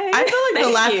 Okay. I feel like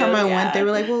the last time I went, they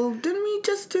were like, well, didn't we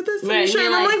just do this? Right,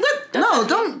 and I'm like,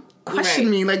 don't question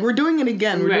me. Like, we're doing it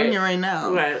again. We're doing it right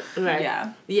now. Right.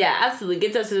 Yeah, absolutely.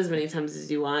 Get tested as many times as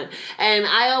you want. And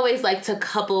I always like to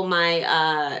couple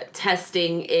my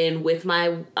testing in with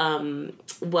my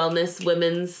wellness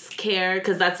women's care,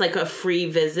 because that's like a free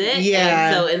visit. Yeah.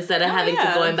 And so instead of having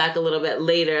to going back a little bit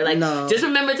later, like just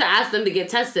remember to ask them to get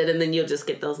tested, and then you'll just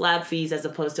get those lab fees as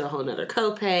opposed to a whole nother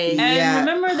copay. And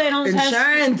remember, they don't Insurance.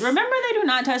 test. Remember, they do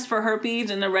not test for herpes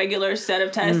in the regular set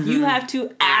of tests. You have to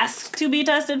ask to be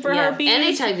tested for herpes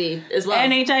and HIV as well.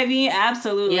 And HIV,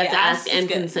 absolutely. You have to ask and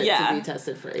consent to be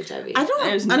tested for HIV. I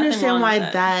don't understand why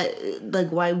that.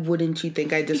 Like, why wouldn't you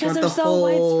think I just want the whole?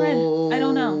 Widespread. I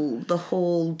don't know the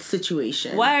whole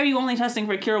situation. Why are you only testing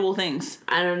for curable things?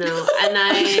 I don't know. And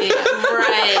right.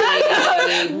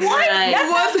 What? Right.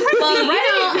 That's crazy, well,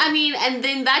 right? I mean, and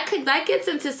then that gets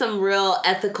into some real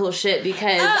ethical shit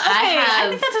because I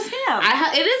think that's a scam.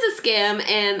 It is a scam,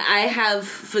 and I have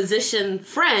physician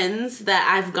friends that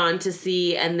I've gone to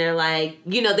see, and they're like,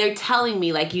 they're telling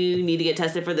me like, you need to get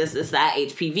tested for this, that,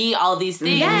 HPV, all these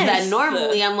things that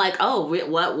normally I'm like, oh,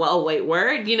 what? Whoa, wait,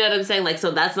 word? You know what I'm saying? Like,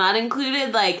 so that's not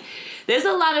included. Like, there's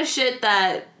a lot of shit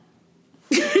that.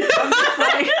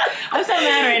 I'm so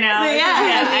mad right now.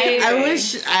 Yeah, I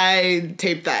wish I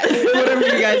taped that. Whatever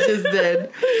you guys just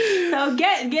did. So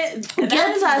get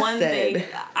tested. One thing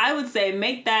I would say,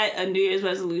 make that a New Year's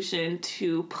resolution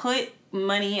to put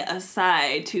money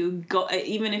aside to go.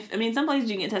 Even if some places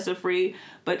you can get tested free.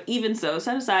 But even so,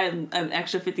 set aside an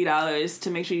extra $50 to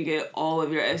make sure you get all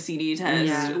of your STD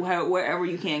tests wherever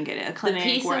you can get it. A clinic, the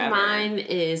peace wherever. of mind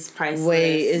is priceless.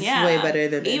 Way better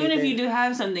than even anything. if you do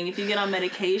have something. If you get on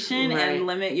medication and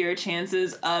limit your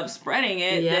chances of spreading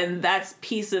it, then that's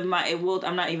peace of mind.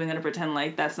 I'm not even going to pretend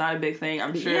like that's not a big thing.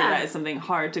 I'm sure that is something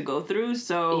hard to go through.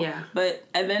 So, but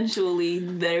eventually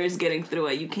there's getting through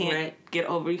it. You can't get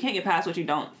over. You can't get past what you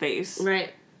don't face.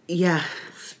 Right. Yeah.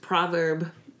 It's a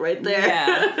proverb. Right there.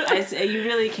 Yeah, you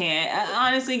really can't.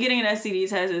 Honestly, getting an STD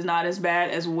test is not as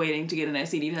bad as waiting to get an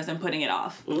STD test and putting it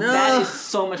off. No. That is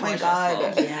so much more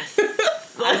stressful. Yes.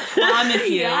 I promise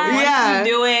you. Once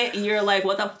you do it, you're like,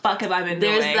 what the fuck have I been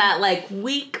doing? There's that like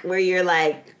week where you're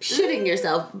like shitting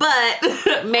yourself, but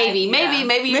maybe you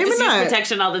just use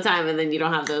protection all the time and then you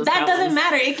don't have those That problems. doesn't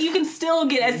matter. You can still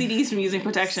get STDs from using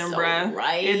protection, bruh.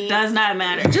 Right. It does not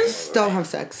matter. Just don't have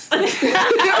sex. Okay,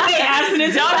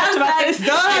 abstinence. Don't have sex.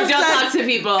 Don't talk to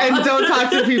people. And don't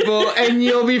talk to people, and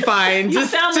you'll be fine. You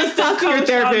just sound like talk to your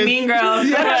therapist. Mean Girls.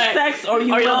 Don't have sex or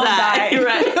you'll die.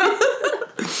 Right.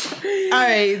 All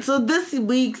right, so this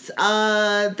week's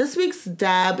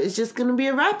dab is just gonna be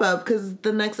a wrap up because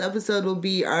the next episode will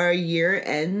be our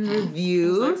year-end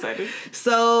review. I'm so excited.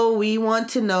 So we want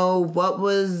to know what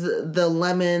was the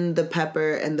lemon, the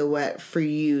pepper, and the wet for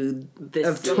you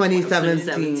of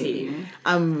 2017.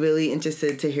 I'm really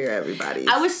interested to hear everybody's.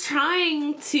 I was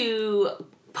trying to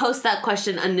post that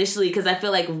question initially because I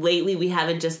feel like lately we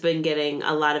haven't just been getting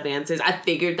a lot of answers. I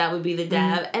figured that would be the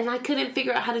dab, and I couldn't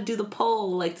figure out how to do the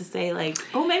poll, like to say like,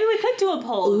 oh, maybe we could do a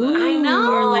poll. I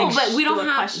know, or like, but we don't do a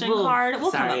have question card.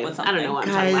 We'll come up with something. I don't know what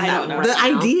I'm Guys, talking about. I don't know the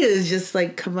idea is just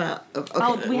like come out.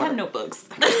 Okay, we have notebooks.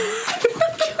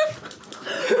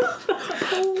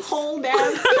 Poll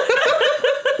dab.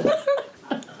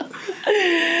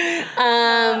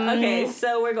 Okay,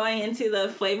 so we're going into the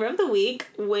flavor of the week,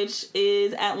 which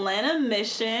is Atlanta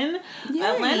Mission. Yay.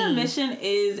 Atlanta Mission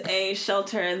is a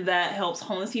shelter that helps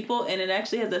homeless people, and it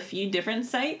actually has a few different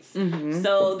sites. Mm-hmm.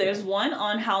 So there's one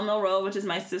on Howell Mill Road, which is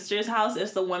my sister's house.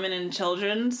 It's the Women and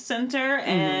Children's Center,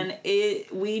 and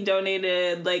we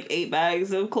donated like 8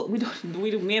 bags of clothes.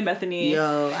 Me and Bethany.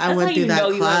 Yo, I went through that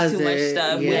closet. You have too much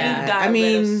stuff. Yeah. We got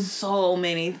rid of so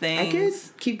many things. I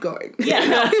guess keep going.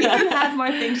 Yeah, if you have more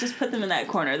things, just put them in that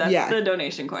corner. That's the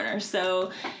donation corner.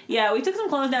 So, yeah, we took some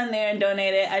clothes down there and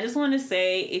donated. I just want to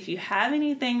say, if you have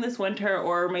anything this winter,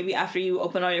 or maybe after you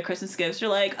open all your Christmas gifts, you're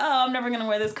like, oh, I'm never going to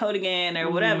wear this coat again,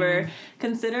 or whatever,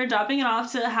 consider dropping it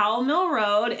off to Howell Mill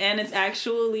Road, and it's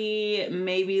actually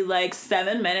maybe like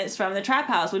 7 minutes from the Trap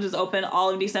House, which is open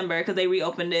all of December, because they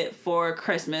reopened it for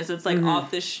Christmas. It's like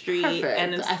off the street. Perfect.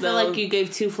 And it's I feel like you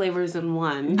gave 2 flavors in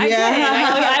one. I did.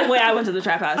 I went to the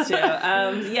Trap House, too.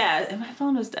 And my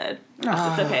phone was dead.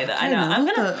 It's okay though. I know. I'm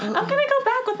gonna go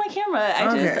back with my camera.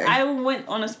 I went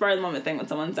on a spur of the moment thing with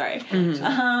someone. Sorry.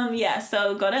 Mm-hmm.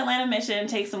 So go to Atlanta Mission,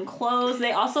 take some clothes.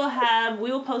 They also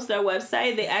we will post their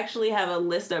website. They actually have a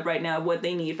list up right now of what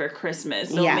they need for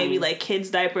Christmas. So maybe like kids'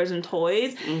 diapers and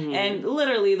toys. Mm-hmm. And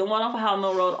literally the one off of Howell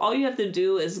Mill Road, all you have to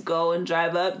do is go and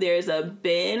drive up. There's a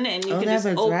bin and you can just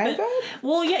open. Drive up?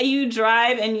 Well, yeah, you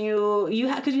drive and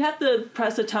because you have to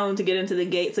press a tone to get into the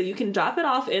gate, so you can drop it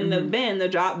off in the bin, the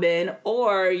drop bin.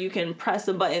 Or you can press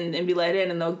a button and be let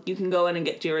in, and you can go in and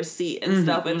get your receipt and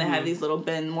stuff. And they have these little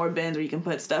more bins where you can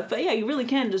put stuff. But yeah, you really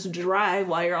can just drive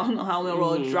while you're on the Howell Mill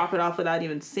Road, drop it off without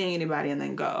even seeing anybody, and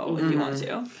then go if you want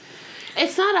to.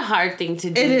 It's not a hard thing to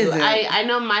do. It isn't. I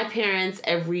know my parents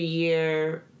every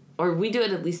year, or we do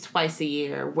it at least twice a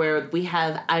year, where we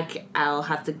have, I'll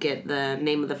have to get the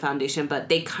name of the foundation, but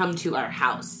they come to our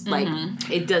house. Like,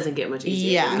 it doesn't get much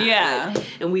easier. Yeah.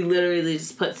 And we literally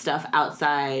just put stuff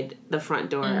outside the front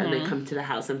door and then come to the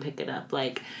house and pick it up.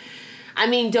 Like, I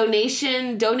mean,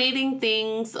 donating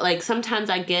things, like,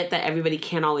 sometimes I get that everybody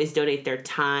can't always donate their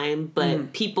time,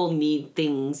 but people need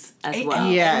things as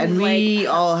well. Yeah, and we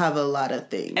all have a lot of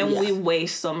things. And we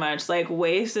waste so much. Like,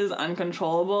 waste is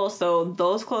uncontrollable. So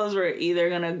those clothes were either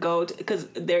going to go to, because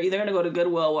they're either going to go to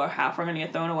Goodwill where half are going to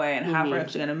get thrown away and half are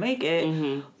actually going to make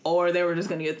it, or they were just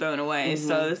going to get thrown away.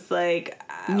 So it's like,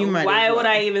 why would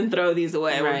I even throw these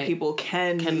away when people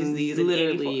can use these and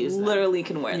literally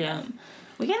can wear them?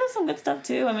 We get some good stuff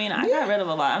too. I mean, I got rid of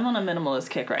a lot. I'm on a minimalist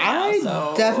kick right now.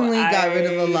 I definitely got rid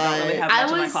of a lot. Don't really have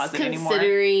much in my closet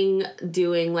considering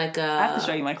doing like a I have to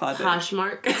show you my closet.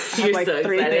 Poshmark. I have like so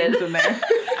 3 things in there.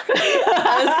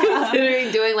 I was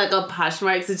considering doing like a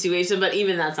Poshmark situation, but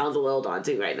even that sounds a little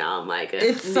daunting right now. I'm like,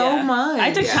 it's so much.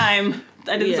 I took time.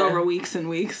 I did this over weeks and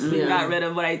weeks. Got rid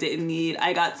of what I didn't need.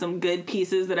 I got some good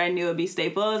pieces that I knew would be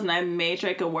staples, and I made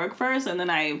sure it could work first, and then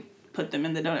I put them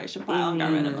in the donation pile and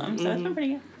got rid of them. So it's been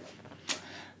pretty good.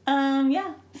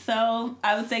 Yeah. So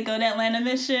I would say go to Atlanta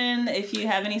Mission. If you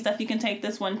have any stuff you can take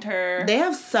this winter. They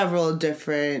have several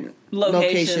different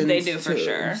locations they do for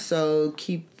sure. So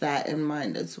keep that in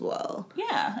mind as well.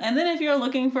 Yeah. And then if you're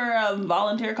looking for a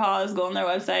volunteer cause, go on their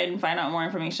website and find out more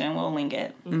information. We'll link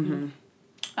it. Mm-hmm.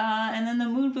 And then the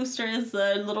mood booster is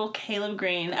the little Caleb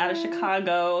Green out of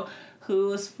Chicago, who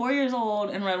was 4 years old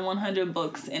and read 100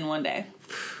 books in one day.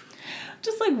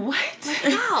 Just like, what?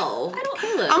 How?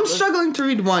 I'm struggling to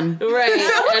read one. Right. And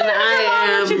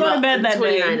I am she go to bed that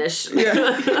 29-ish.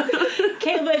 Yeah.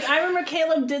 Caleb, I remember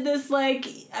Caleb did this, like,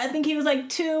 I think he was like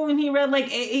 2 and he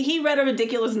read a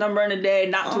ridiculous number in a day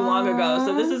not too long ago.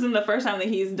 So this isn't the first time that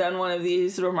he's done one of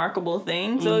these remarkable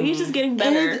things. So he's just getting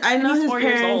better. And I know his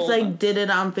parents like did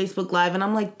it on Facebook Live, and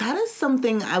I'm like, that is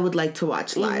something I would like to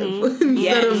watch live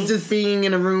instead of just being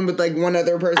in a room with like one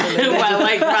other person. You're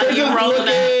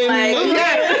rolling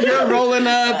up, you're rolling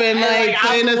up and like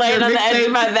playing I'm laying on the edge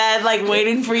of my bed, like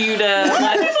waiting for you to.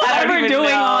 I don't even know.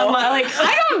 Like,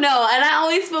 I don't know, and I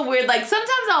always feel weird. Like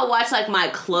sometimes I'll watch like my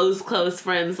close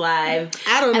friends live.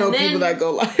 I don't know people that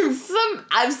go live.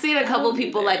 I've seen a couple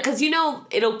people like, because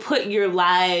it'll put your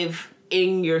live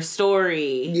in your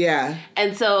story. Yeah.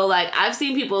 And so like I've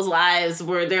seen people's lives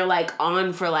where they're like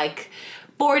on for like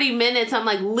 40 minutes. I'm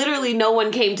like, literally no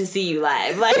one came to see you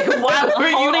live. Like, why were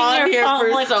you on here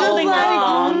for so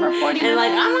long? For 40 minutes. And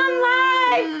like, I'm on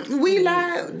live. We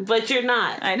live. But you're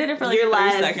not. I did it for like 3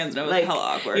 seconds and it was like, hella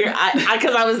awkward.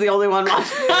 Because I was the only one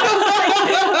watching.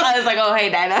 I was like, oh,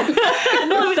 hey, Dinah.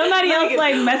 No, somebody else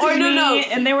like messaged me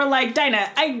and they were like,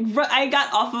 Dinah, I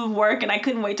got off of work and I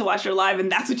couldn't wait to watch your live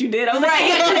and that's what you did. I was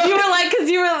like, because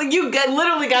you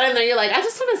literally got in there. You're like, I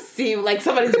just want to see like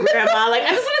somebody's grandma. Like,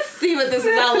 I just want to see what this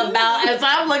is all about. And so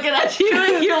I'm looking at you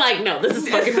and you're like, no, this is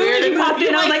fucking weird. You popped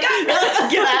in. I was like,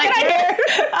 get out of here.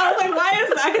 I was like, why is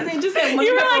that? Because they just said,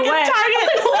 you were like a target.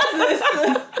 What's this?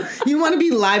 You want to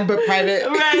be live but private.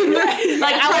 Right.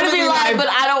 Like, I want to be live, but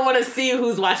I don't want to see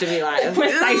who's watching me live.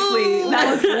 Precisely.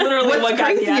 That was literally what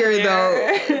got me out crazier,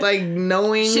 though. Like,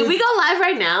 knowing... Should we go live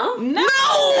right now? No!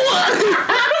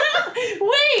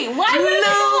 Wait, why would we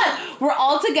go live? We're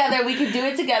all together. We can do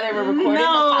it together. We're recording the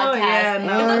podcast. Yeah,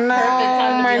 no. It's a perfect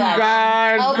time to be live.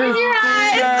 God. Open your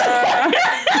eyes.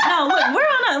 No, look, we're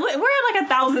at like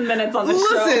 1,000 minutes on the show.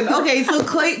 Listen, okay, so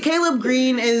Caleb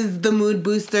Green is the mood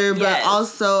booster, but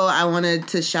also I wanted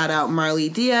to shout out Marley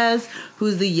Diaz,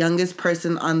 who's the youngest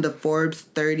person on the Forbes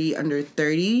 30 under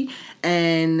 30,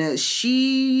 and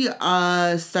she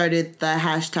started the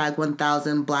hashtag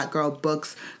 1000 Black Girl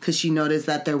Books because she noticed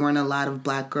that there weren't a lot of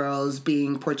Black girls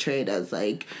being portrayed as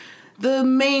like the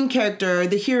main character,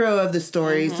 the hero of the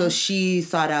story, so she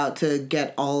sought out to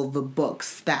get all the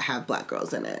books that have Black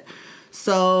girls in it.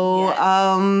 So,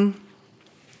 I'm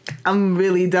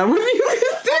really done with you.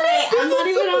 I'm not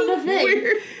even on the thing.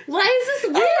 Weird. Why is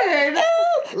this weird?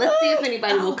 Let's see if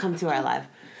anybody will come to our live.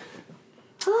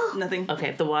 Nothing.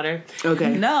 Okay, the water.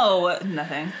 Okay. No,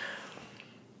 nothing.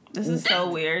 This is so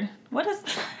weird. What is...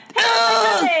 Hey,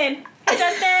 Justin! Hey,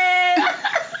 Justin!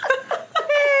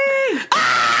 Hey!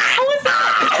 What's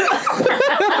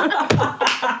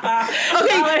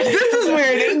Okay, this is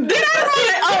weird. Get out of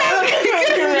here! Oh, okay.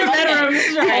 Your bedroom.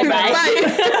 Bye.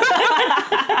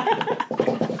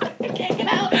 I can't get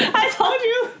out. I told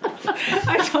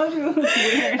you it was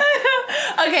weird.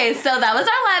 Okay, so that was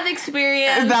our live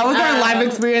experience. That was our live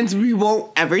experience. We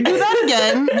won't ever do that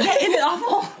again. Isn't it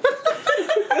awful?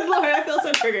 Good Lord, I feel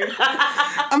so triggered.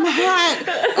 I'm hot.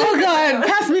 Oh God,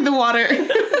 pass me the water.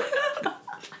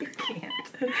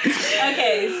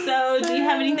 Okay, so do you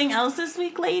have anything else this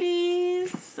week,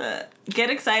 ladies? Get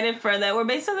excited for that. We're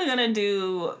basically going to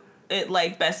do it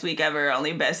like best week ever,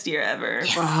 only best year ever.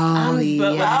 Yes. Oh,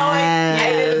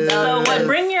 Yes. So Yes. what?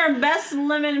 Bring your best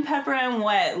lemon, pepper, and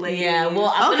wet, ladies. Yeah,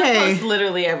 well, I'm Okay. gonna post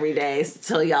literally every day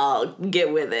till y'all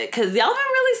get with it, cause y'all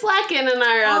been really slacking in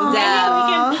our Maybe dab.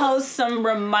 we can post some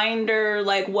reminder,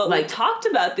 like what we Like- talked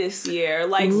about this year,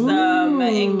 like some,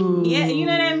 and, yeah, you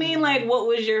know what I mean. Like, what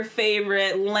was your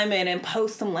favorite lemon, and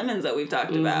post some lemons that we've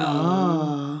talked about.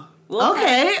 Oh. Well,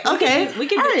 Okay. We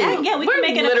can All right. yeah, we We're can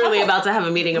make it literally a couple. about to have a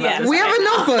meeting about Yeah. this. We have a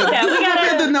notebook. Yeah, we This is what gotta- we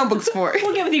have the notebooks for.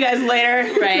 We'll get with you guys later.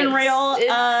 Right. Keeping real.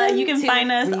 It's You can too- find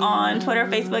us on Twitter,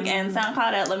 Facebook, and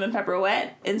SoundCloud at Lemon Pepper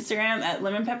Wet. Instagram at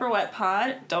Lemon Pepper Wet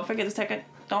Pod. Don't forget to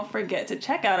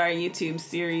check out our YouTube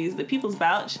series, The People's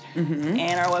Bouch,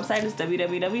 and our website is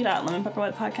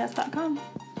www.lemonpepperwetpodcast.com.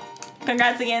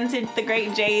 Congrats again to the great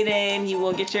Jaden. You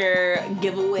will get your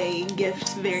giveaway gift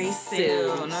very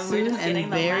soon. We're Soon just and getting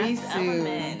the very last soon.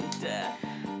 element.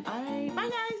 All right, bye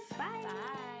guys.